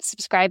 rate,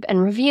 subscribe,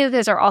 and review.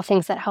 Those are all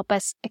things that help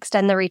us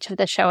extend the reach of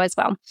the show as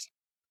well.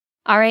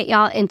 All right,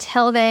 y'all.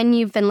 Until then,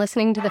 you've been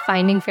listening to the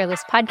Finding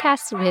Fearless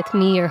podcast with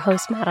me, your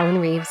host, Madeline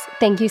Reeves.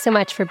 Thank you so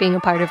much for being a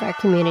part of our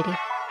community.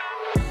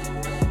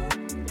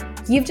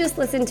 You've just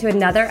listened to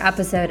another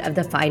episode of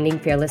the Finding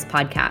Fearless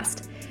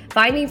podcast.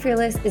 Finding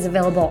Fearless is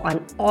available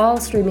on all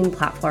streaming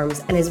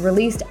platforms and is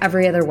released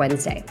every other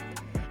Wednesday.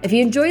 If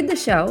you enjoyed the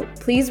show,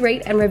 please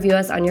rate and review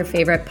us on your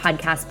favorite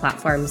podcast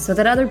platforms so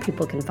that other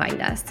people can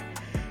find us.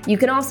 You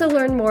can also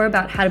learn more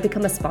about how to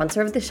become a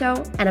sponsor of the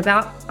show and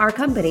about our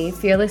company,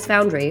 Fearless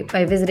Foundry,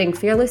 by visiting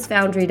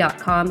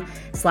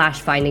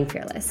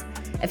fearlessfoundry.com/findingfearless.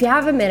 If you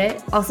have a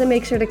minute, also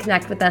make sure to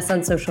connect with us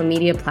on social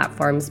media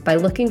platforms by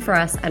looking for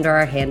us under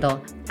our handle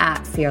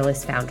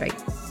 @FearlessFoundry.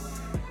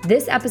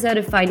 This episode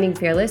of Finding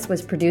Fearless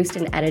was produced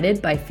and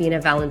edited by Fina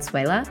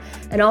Valenzuela,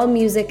 and all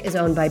music is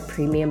owned by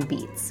Premium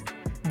Beats.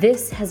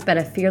 This has been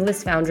a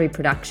Fearless Foundry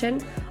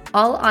production.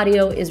 All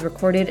audio is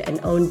recorded and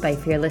owned by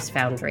Fearless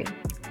Foundry.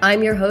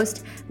 I'm your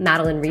host,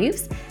 Madeline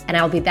Reeves, and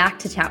I'll be back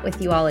to chat with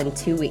you all in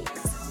 2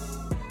 weeks.